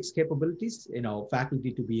analytics capabilities,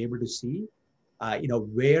 faculty to be able to see,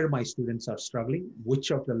 where my students are struggling,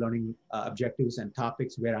 which of the learning objectives and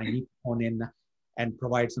topics where I need to hone in and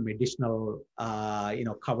provide some additional,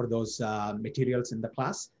 cover those materials in the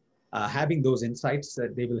class. having those insights,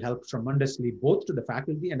 they will help tremendously both to the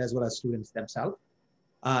faculty and as well as students themselves.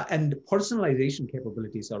 And personalization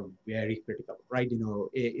capabilities are very critical, right?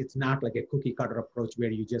 It's not like a cookie cutter approach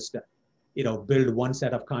where you just, build one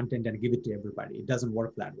set of content and give it to everybody. It doesn't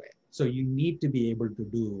work that way. So you need to be able to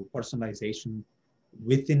do personalization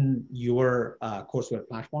within your courseware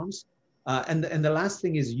platforms. And the last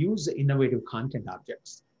thing is use innovative content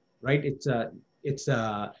objects, right? It's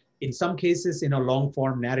in some cases, long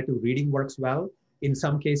form narrative reading works well. In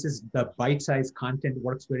some cases, the bite-sized content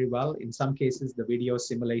works very well. In some cases, the video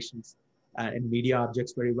simulations and media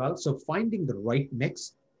objects very well. So finding the right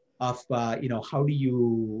mix of, how do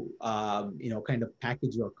you, kind of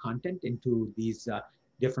package your content into these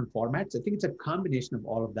different formats. I think it's a combination of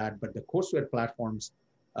all of that, but the courseware platforms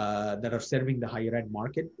that are serving the higher ed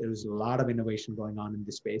market, there's a lot of innovation going on in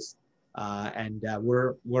this space. And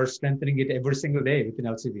we're strengthening it every single day within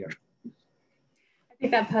Elsevier. I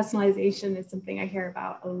think that personalization is something I hear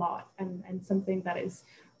about a lot, and something that is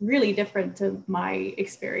really different to my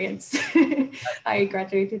experience. I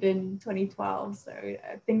graduated in 2012, so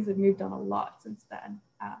things have moved on a lot since then.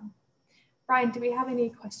 Brian, do we have any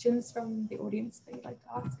questions from the audience that you'd like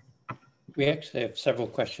to ask? We actually have several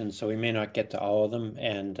questions, so we may not get to all of them,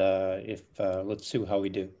 and let's see how we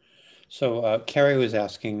do. So Carrie was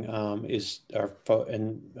asking,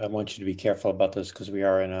 and I want you to be careful about this because we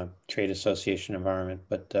are in a trade association environment,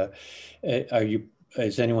 but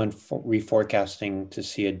is anyone reforecasting to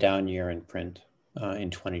see a down year in print in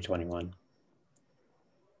 2021?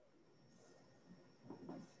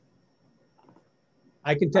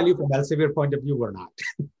 I can tell you from Elsevier point of view, we're not.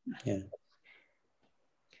 Yeah.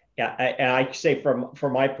 Yeah, and I say from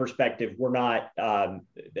my perspective, we're not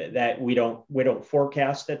that we don't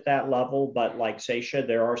forecast at that level. But like Sesha,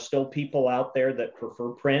 there are still people out there that prefer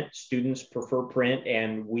print. Students prefer print,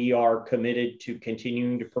 and we are committed to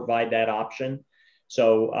continuing to provide that option.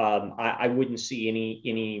 So I wouldn't see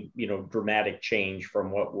any dramatic change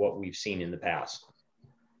from what we've seen in the past.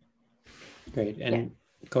 Great, and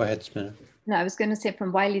go ahead, Smita. No, I was going to say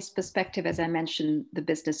from Wiley's perspective, as I mentioned, the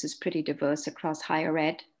business is pretty diverse across higher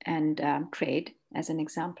ed and trade, as an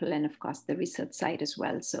example, and of course the research side as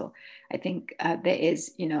well. So I think there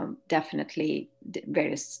is, definitely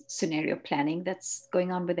various scenario planning that's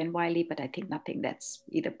going on within Wiley, but I think nothing that's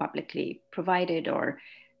either publicly provided or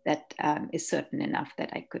that is certain enough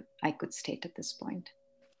that I could state at this point.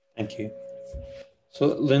 Thank you. So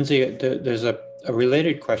Lindsay, there's a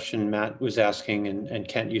related question Matt was asking, and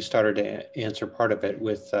Kent, you started to answer part of it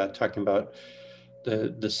with talking about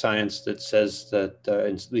the science that says that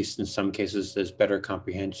at least in some cases there's better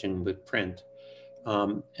comprehension with print.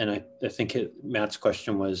 And I think Matt's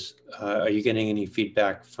question was, are you getting any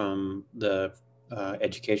feedback from the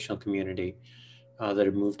educational community that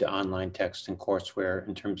have moved to online text and courseware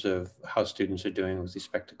in terms of how students are doing with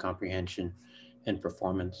respect to comprehension and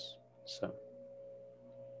performance? So.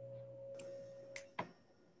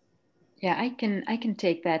 Yeah, I can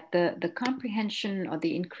take that. The comprehension or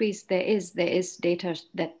the increase, there is data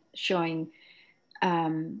that showing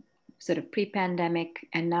sort of pre-pandemic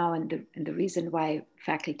and now, and the reason why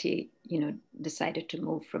faculty decided to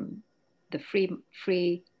move from the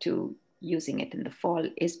free to using it in the fall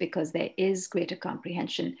is because there is greater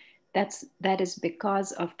comprehension. That is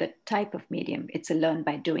because of the type of medium. It's a learn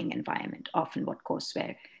by doing environment. Often what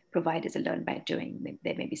courseware provide is a learn by doing.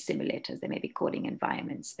 There may be simulators, there may be coding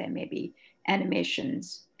environments, there may be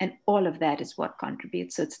animations, and all of that is what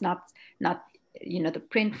contributes. So it's not the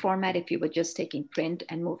print format. If you were just taking print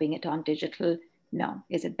and moving it on digital, no.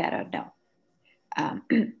 Is it better? No.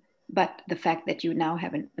 But the fact that you now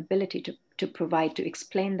have an ability to provide, to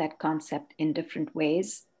explain that concept in different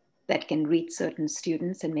ways that can reach certain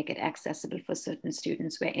students and make it accessible for certain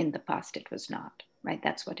students where in the past it was not, right?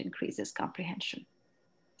 That's what increases comprehension.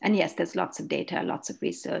 And yes, there's lots of data, lots of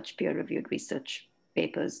research, peer-reviewed research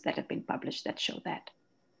papers that have been published that show that.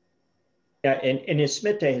 Yeah, and as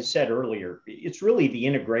Smita has said earlier, it's really the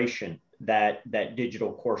integration that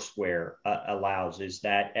digital courseware allows, is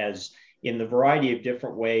that as in the variety of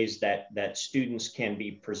different ways that students can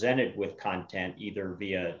be presented with content, either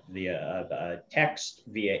via text,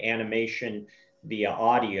 via animation, via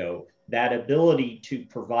audio, that ability to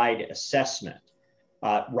provide assessment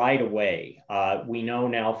right away. We know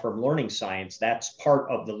now from learning science, that's part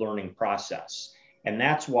of the learning process. And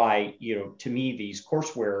that's why, to me, these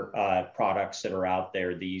courseware products that are out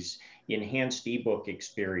there, these enhanced ebook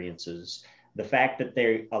experiences, the fact that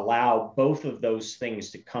they allow both of those things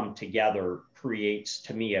to come together creates,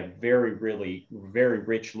 to me, a very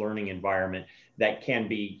rich learning environment that can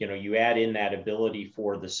be, you add in that ability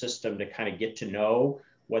for the system to kind of get to know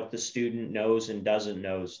what the student knows and doesn't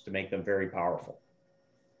knows to make them very powerful.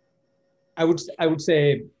 I would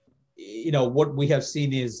say, what we have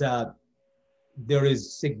seen is there is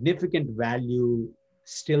significant value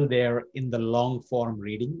still there in the long form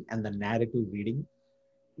reading and the narrative reading.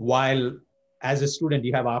 While as a student,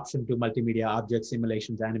 you have option to multimedia, object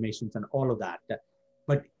simulations, animations, and all of that.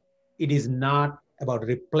 But it is not about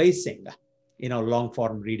replacing, long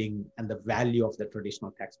form reading and the value of the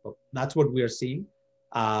traditional textbook. That's what we are seeing.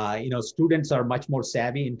 Students are much more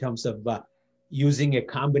savvy in terms of using a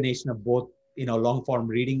combination of both, long form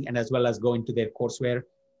reading and as well as going to their courseware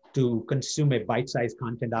to consume a bite-sized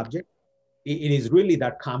content object. It is really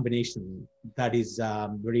that combination that is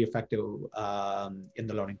very effective in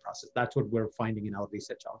the learning process. That's what we're finding in our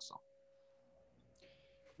research also.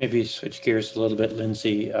 Maybe switch gears a little bit,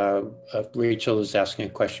 Lindsay. Rachel is asking a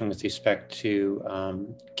question with respect to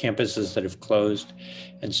campuses that have closed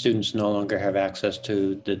and students no longer have access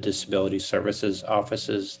to the disability services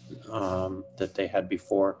offices that they had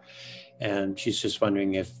before. And she's just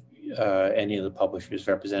wondering if any of the publishers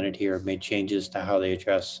represented here have made changes to how they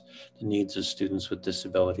address the needs of students with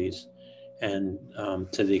disabilities. And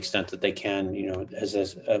to the extent that they can,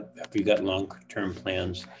 have you got long-term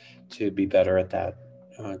plans to be better at that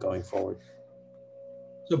going forward?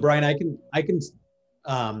 So Brian, I can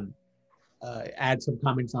add some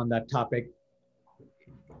comments on that topic.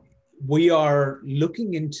 We are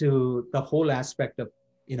looking into the whole aspect of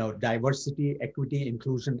diversity, equity,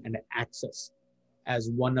 inclusion, and access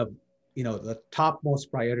as one of the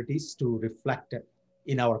topmost priorities to reflect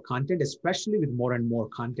in our content, especially with more and more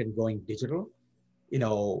content going digital.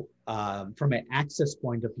 From an access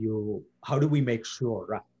point of view, how do we make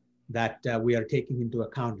sure that we are taking into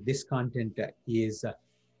account this content is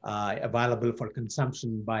available for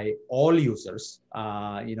consumption by all users,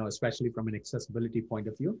 especially from an accessibility point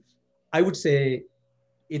of view? I would say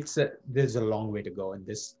there's a long way to go in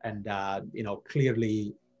this, and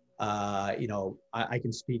clearly, I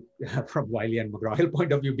can speak from Wiley and McGraw Hill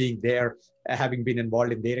point of view, being there, having been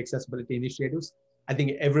involved in their accessibility initiatives. I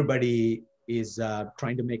think everybody is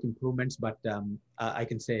trying to make improvements, but I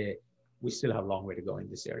can say we still have a long way to go in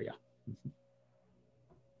this area.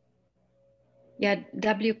 Yeah,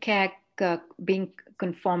 WCAG being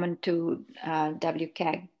conformant to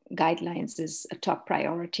WCAG guidelines is a top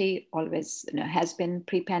priority, always has been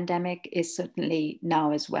pre-pandemic, is certainly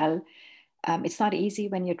now as well. It's not easy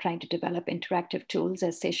when you're trying to develop interactive tools,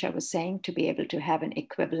 as Sesha was saying, to be able to have an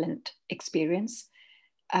equivalent experience.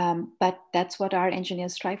 But that's what our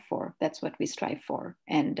engineers strive for. That's what we strive for.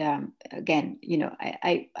 And again,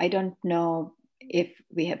 I don't know if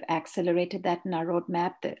we have accelerated that in our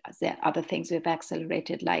roadmap. There are other things we've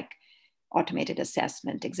accelerated, like automated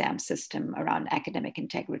assessment, exam system around academic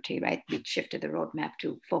integrity, right? We shifted the roadmap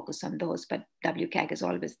to focus on those, but WCAG is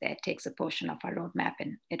always there. It takes a portion of our roadmap,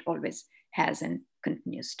 and it always has and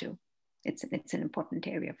continues to. It's an important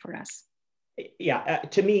area for us. Yeah,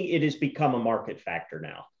 to me, it has become a market factor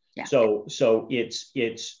now. Yeah. So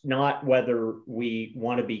it's not whether we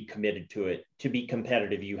want to be committed to it. To be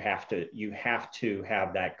competitive, you have to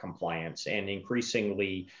have that compliance, and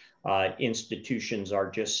increasingly, institutions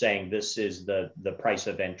are just saying this is the price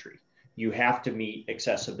of entry. You have to meet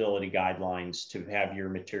accessibility guidelines to have your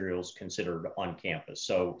materials considered on campus.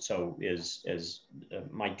 So as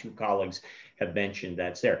my two colleagues have mentioned,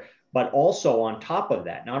 that's there. But also on top of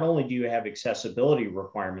that, not only do you have accessibility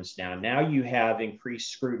requirements now you have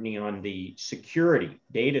increased scrutiny on the security,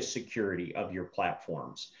 data security of your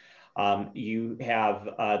platforms. You have,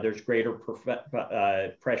 there's greater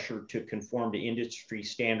pressure to conform to industry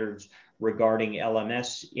standards regarding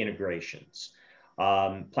LMS integrations,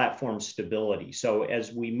 platform stability. So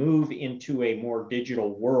as we move into a more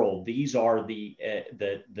digital world, these are the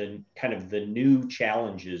kind of the new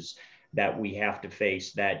challenges that we have to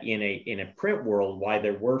face, that in a print world, why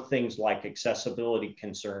there were things like accessibility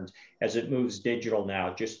concerns, as it moves digital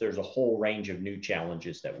now, just there's a whole range of new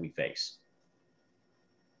challenges that we face.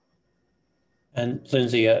 And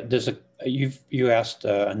Lindsay, you asked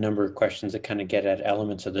a number of questions that kind of get at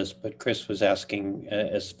elements of this, but Chris was asking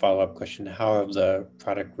as a follow-up question, how have the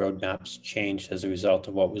product roadmaps changed as a result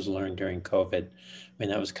of what was learned during COVID? I mean,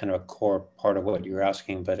 that was kind of a core part of what you were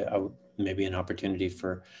asking, but maybe an opportunity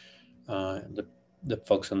for the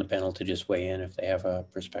folks on the panel to just weigh in if they have a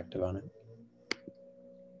perspective on it.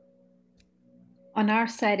 On our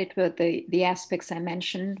side, it were the aspects I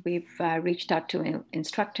mentioned. We've reached out to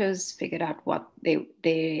instructors, figured out what what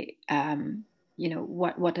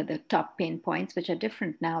are the top pain points, which are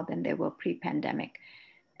different now than they were pre-pandemic.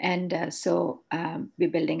 And so we're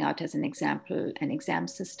building out, as an example, an exam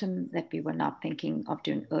system that we were not thinking of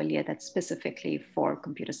doing earlier that's specifically for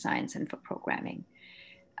computer science and for programming.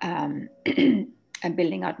 And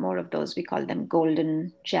building out more of those, we call them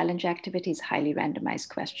golden challenge activities, highly randomized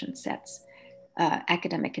question sets,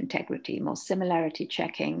 academic integrity, most similarity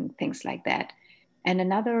checking, things like that. And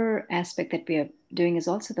another aspect that we are doing is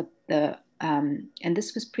also and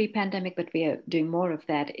this was pre-pandemic, but we are doing more of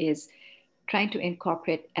that, is trying to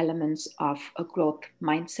incorporate elements of a growth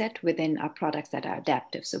mindset within our products that are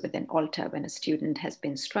adaptive. So within Alta, when a student has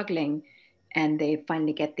been struggling and they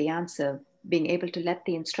finally get the answer, being able to let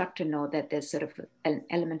the instructor know that there's sort of an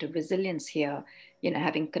element of resilience here,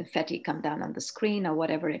 having confetti come down on the screen or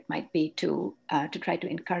whatever it might be, to try to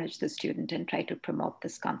encourage the student and try to promote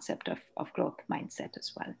this concept of growth mindset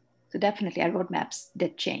as well. So definitely our roadmaps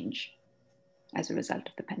did change as a result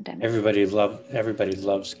of the pandemic. Everybody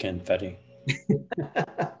loves confetti.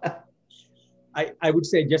 I would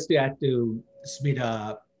say, just to add to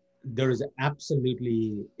Smita, there is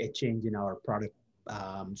absolutely a change in our product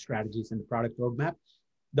strategies and the product roadmap.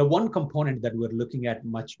 The one component that we're looking at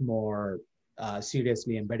much more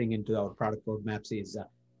seriously embedding into our product roadmaps is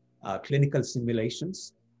clinical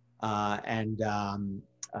simulations and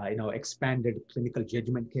expanded clinical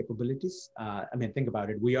judgment capabilities. Think about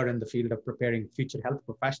it. We are in the field of preparing future health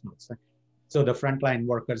professionals. So the frontline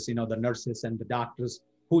workers, the nurses and the doctors,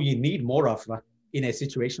 who you need more of in a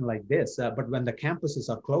situation like this. But when the campuses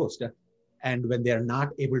are closed and when they're not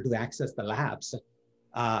able to access the labs,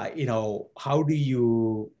 how do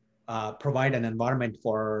you provide an environment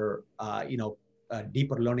for,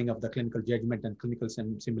 deeper learning of the clinical judgment and clinical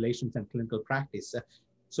simulations and clinical practice?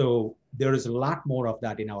 So there is a lot more of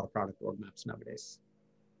that in our product roadmaps nowadays.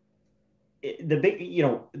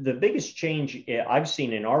 The biggest change I've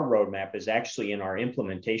seen in our roadmap is actually in our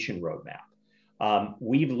implementation roadmap.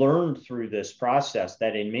 We've learned through this process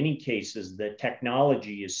that in many cases, the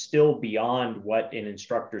technology is still beyond what an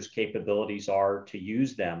instructor's capabilities are to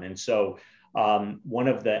use them. And so one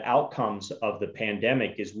of the outcomes of the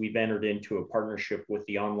pandemic is we've entered into a partnership with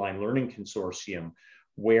the Online Learning Consortium,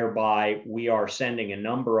 whereby we are sending a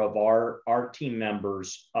number of our team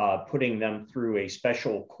members, putting them through a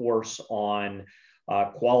special course on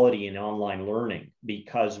quality in online learning,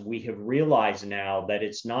 because we have realized now that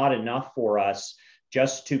it's not enough for us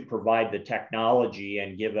just to provide the technology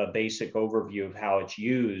and give a basic overview of how it's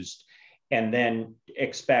used, and then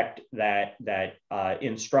expect that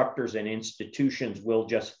instructors and institutions will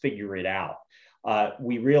just figure it out.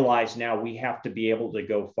 We realize now we have to be able to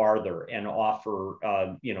go farther and offer,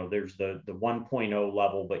 there's the 1.0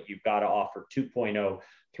 level, but you've got to offer 2.0,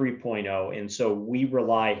 3.0. And so we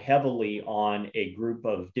rely heavily on a group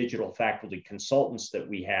of digital faculty consultants that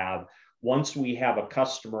we have. Once we have a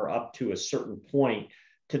customer up to a certain point,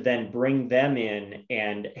 to then bring them in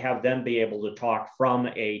and have them be able to talk from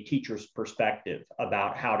a teacher's perspective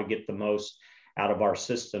about how to get the most out of our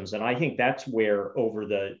systems. And I think that's where, over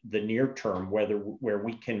the near term, where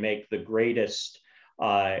we can make the greatest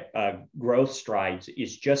growth strides,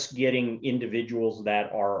 is just getting individuals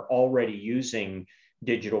that are already using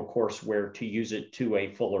digital courseware to use it to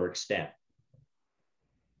a fuller extent.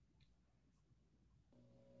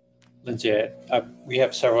 Lindsay, we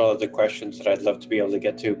have several other questions that I'd love to be able to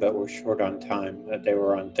get to, but we're short on time. They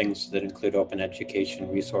were on things that include open education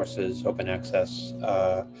resources, open access,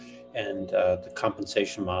 and the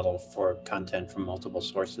compensation model for content from multiple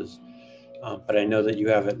sources. But I know that you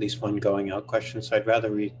have at least one going out question, so I'd rather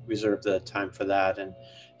reserve the time for that,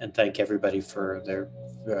 and thank everybody for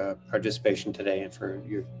their participation today and for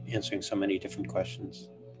your answering so many different questions.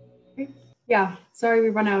 Yeah, sorry we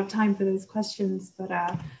run out of time for those questions, but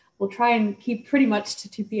we'll try and keep pretty much to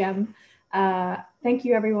 2 p.m. Thank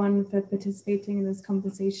you everyone for participating in this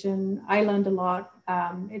conversation. I learned a lot.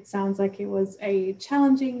 It sounds like it was a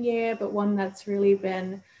challenging year, but one that's really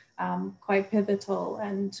been quite pivotal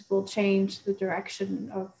and will change the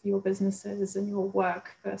direction of your businesses and your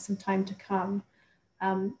work for some time to come.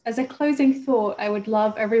 As a closing thought, I would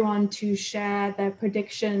love everyone to share their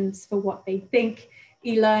predictions for what they think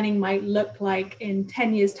e-learning might look like in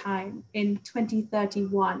 10 years' time, in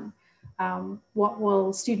 2031. What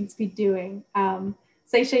will students be doing?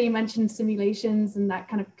 Sesha, you mentioned simulations and that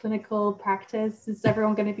kind of clinical practice. Is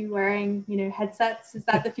everyone going to be wearing, headsets? Is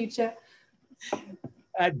that the future?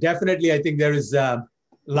 Definitely, I think there is a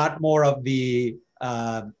lot more of the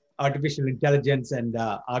artificial intelligence and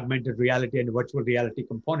augmented reality and virtual reality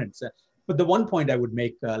components. But the one point I would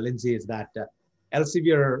make, Lindsay, is that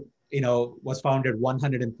Elsevier, was founded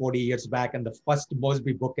 140 years back, and the first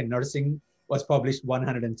Mosby book in nursing was published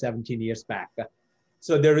 117 years back.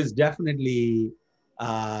 So there is definitely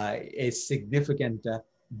a significant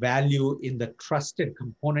value in the trusted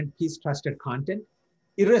component piece, trusted content.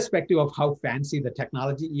 Irrespective of how fancy the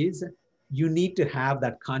technology is, you need to have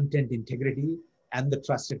that content integrity and the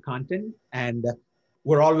trusted content. And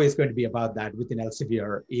we're always going to be about that within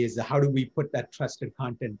Elsevier, is how do we put that trusted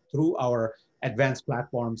content through our advanced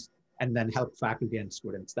platforms and then help faculty and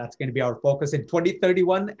students. That's going to be our focus in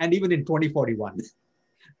 2031 and even in 2041.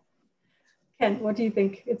 Kent, what do you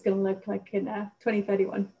think it's going to look like in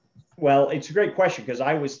 2031? Well, it's a great question, because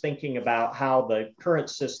I was thinking about how the current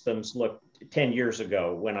systems looked 10 years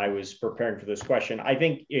ago when I was preparing for this question. I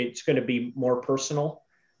think it's going to be more personal.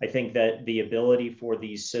 I think that the ability for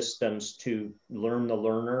these systems to learn the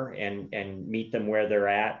learner and meet them where they're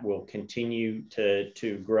at will continue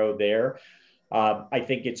to grow there. I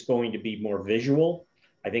think it's going to be more visual.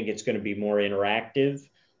 I think it's going to be more interactive.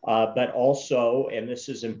 But also, and this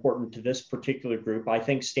is important to this particular group, I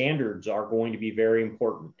think standards are going to be very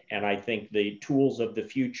important. And I think the tools of the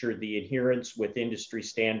future, the adherence with industry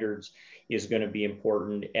standards is going to be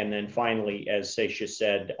important. And then finally, as Sesha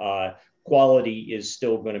said, quality is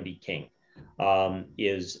still going to be king.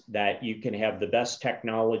 Is that you can have the best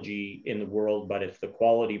technology in the world, but if the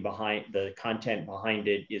quality behind the content behind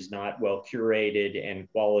it is not well curated and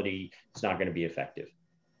quality, it's not going to be effective.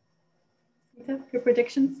 Your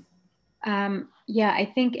predictions? Yeah,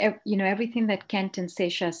 I think everything that Kent and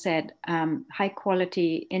Sesha said, high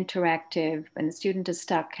quality, interactive, when the student is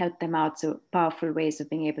stuck, help them out. So powerful ways of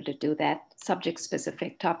being able to do that, subject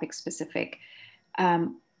specific, topic specific,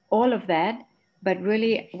 all of that. But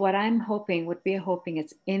really what we're hoping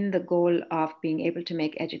is in the goal of being able to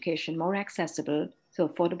make education more accessible. So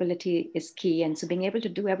affordability is key. And so being able to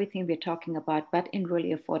do everything we're talking about, but in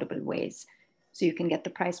really affordable ways. So you can get the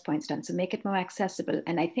price points done. So make it more accessible.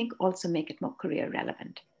 And I think also make it more career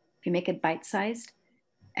relevant. If you make it bite-sized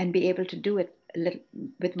and be able to do it a little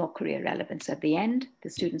with more career relevance. At the end, the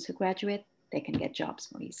students who graduate, they can get jobs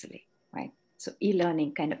more easily, right? So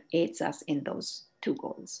e-learning kind of aids us in those two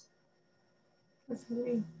goals.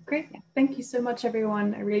 Absolutely. Great. Yeah. Thank you so much,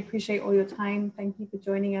 everyone. I really appreciate all your time. Thank you for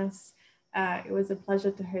joining us. It was a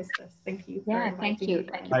pleasure to host this. Thank you. Yeah, thank you.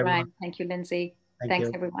 Thank you, Brian. Thank you, Lindsay. Thanks,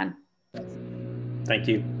 everyone. Thank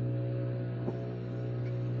you.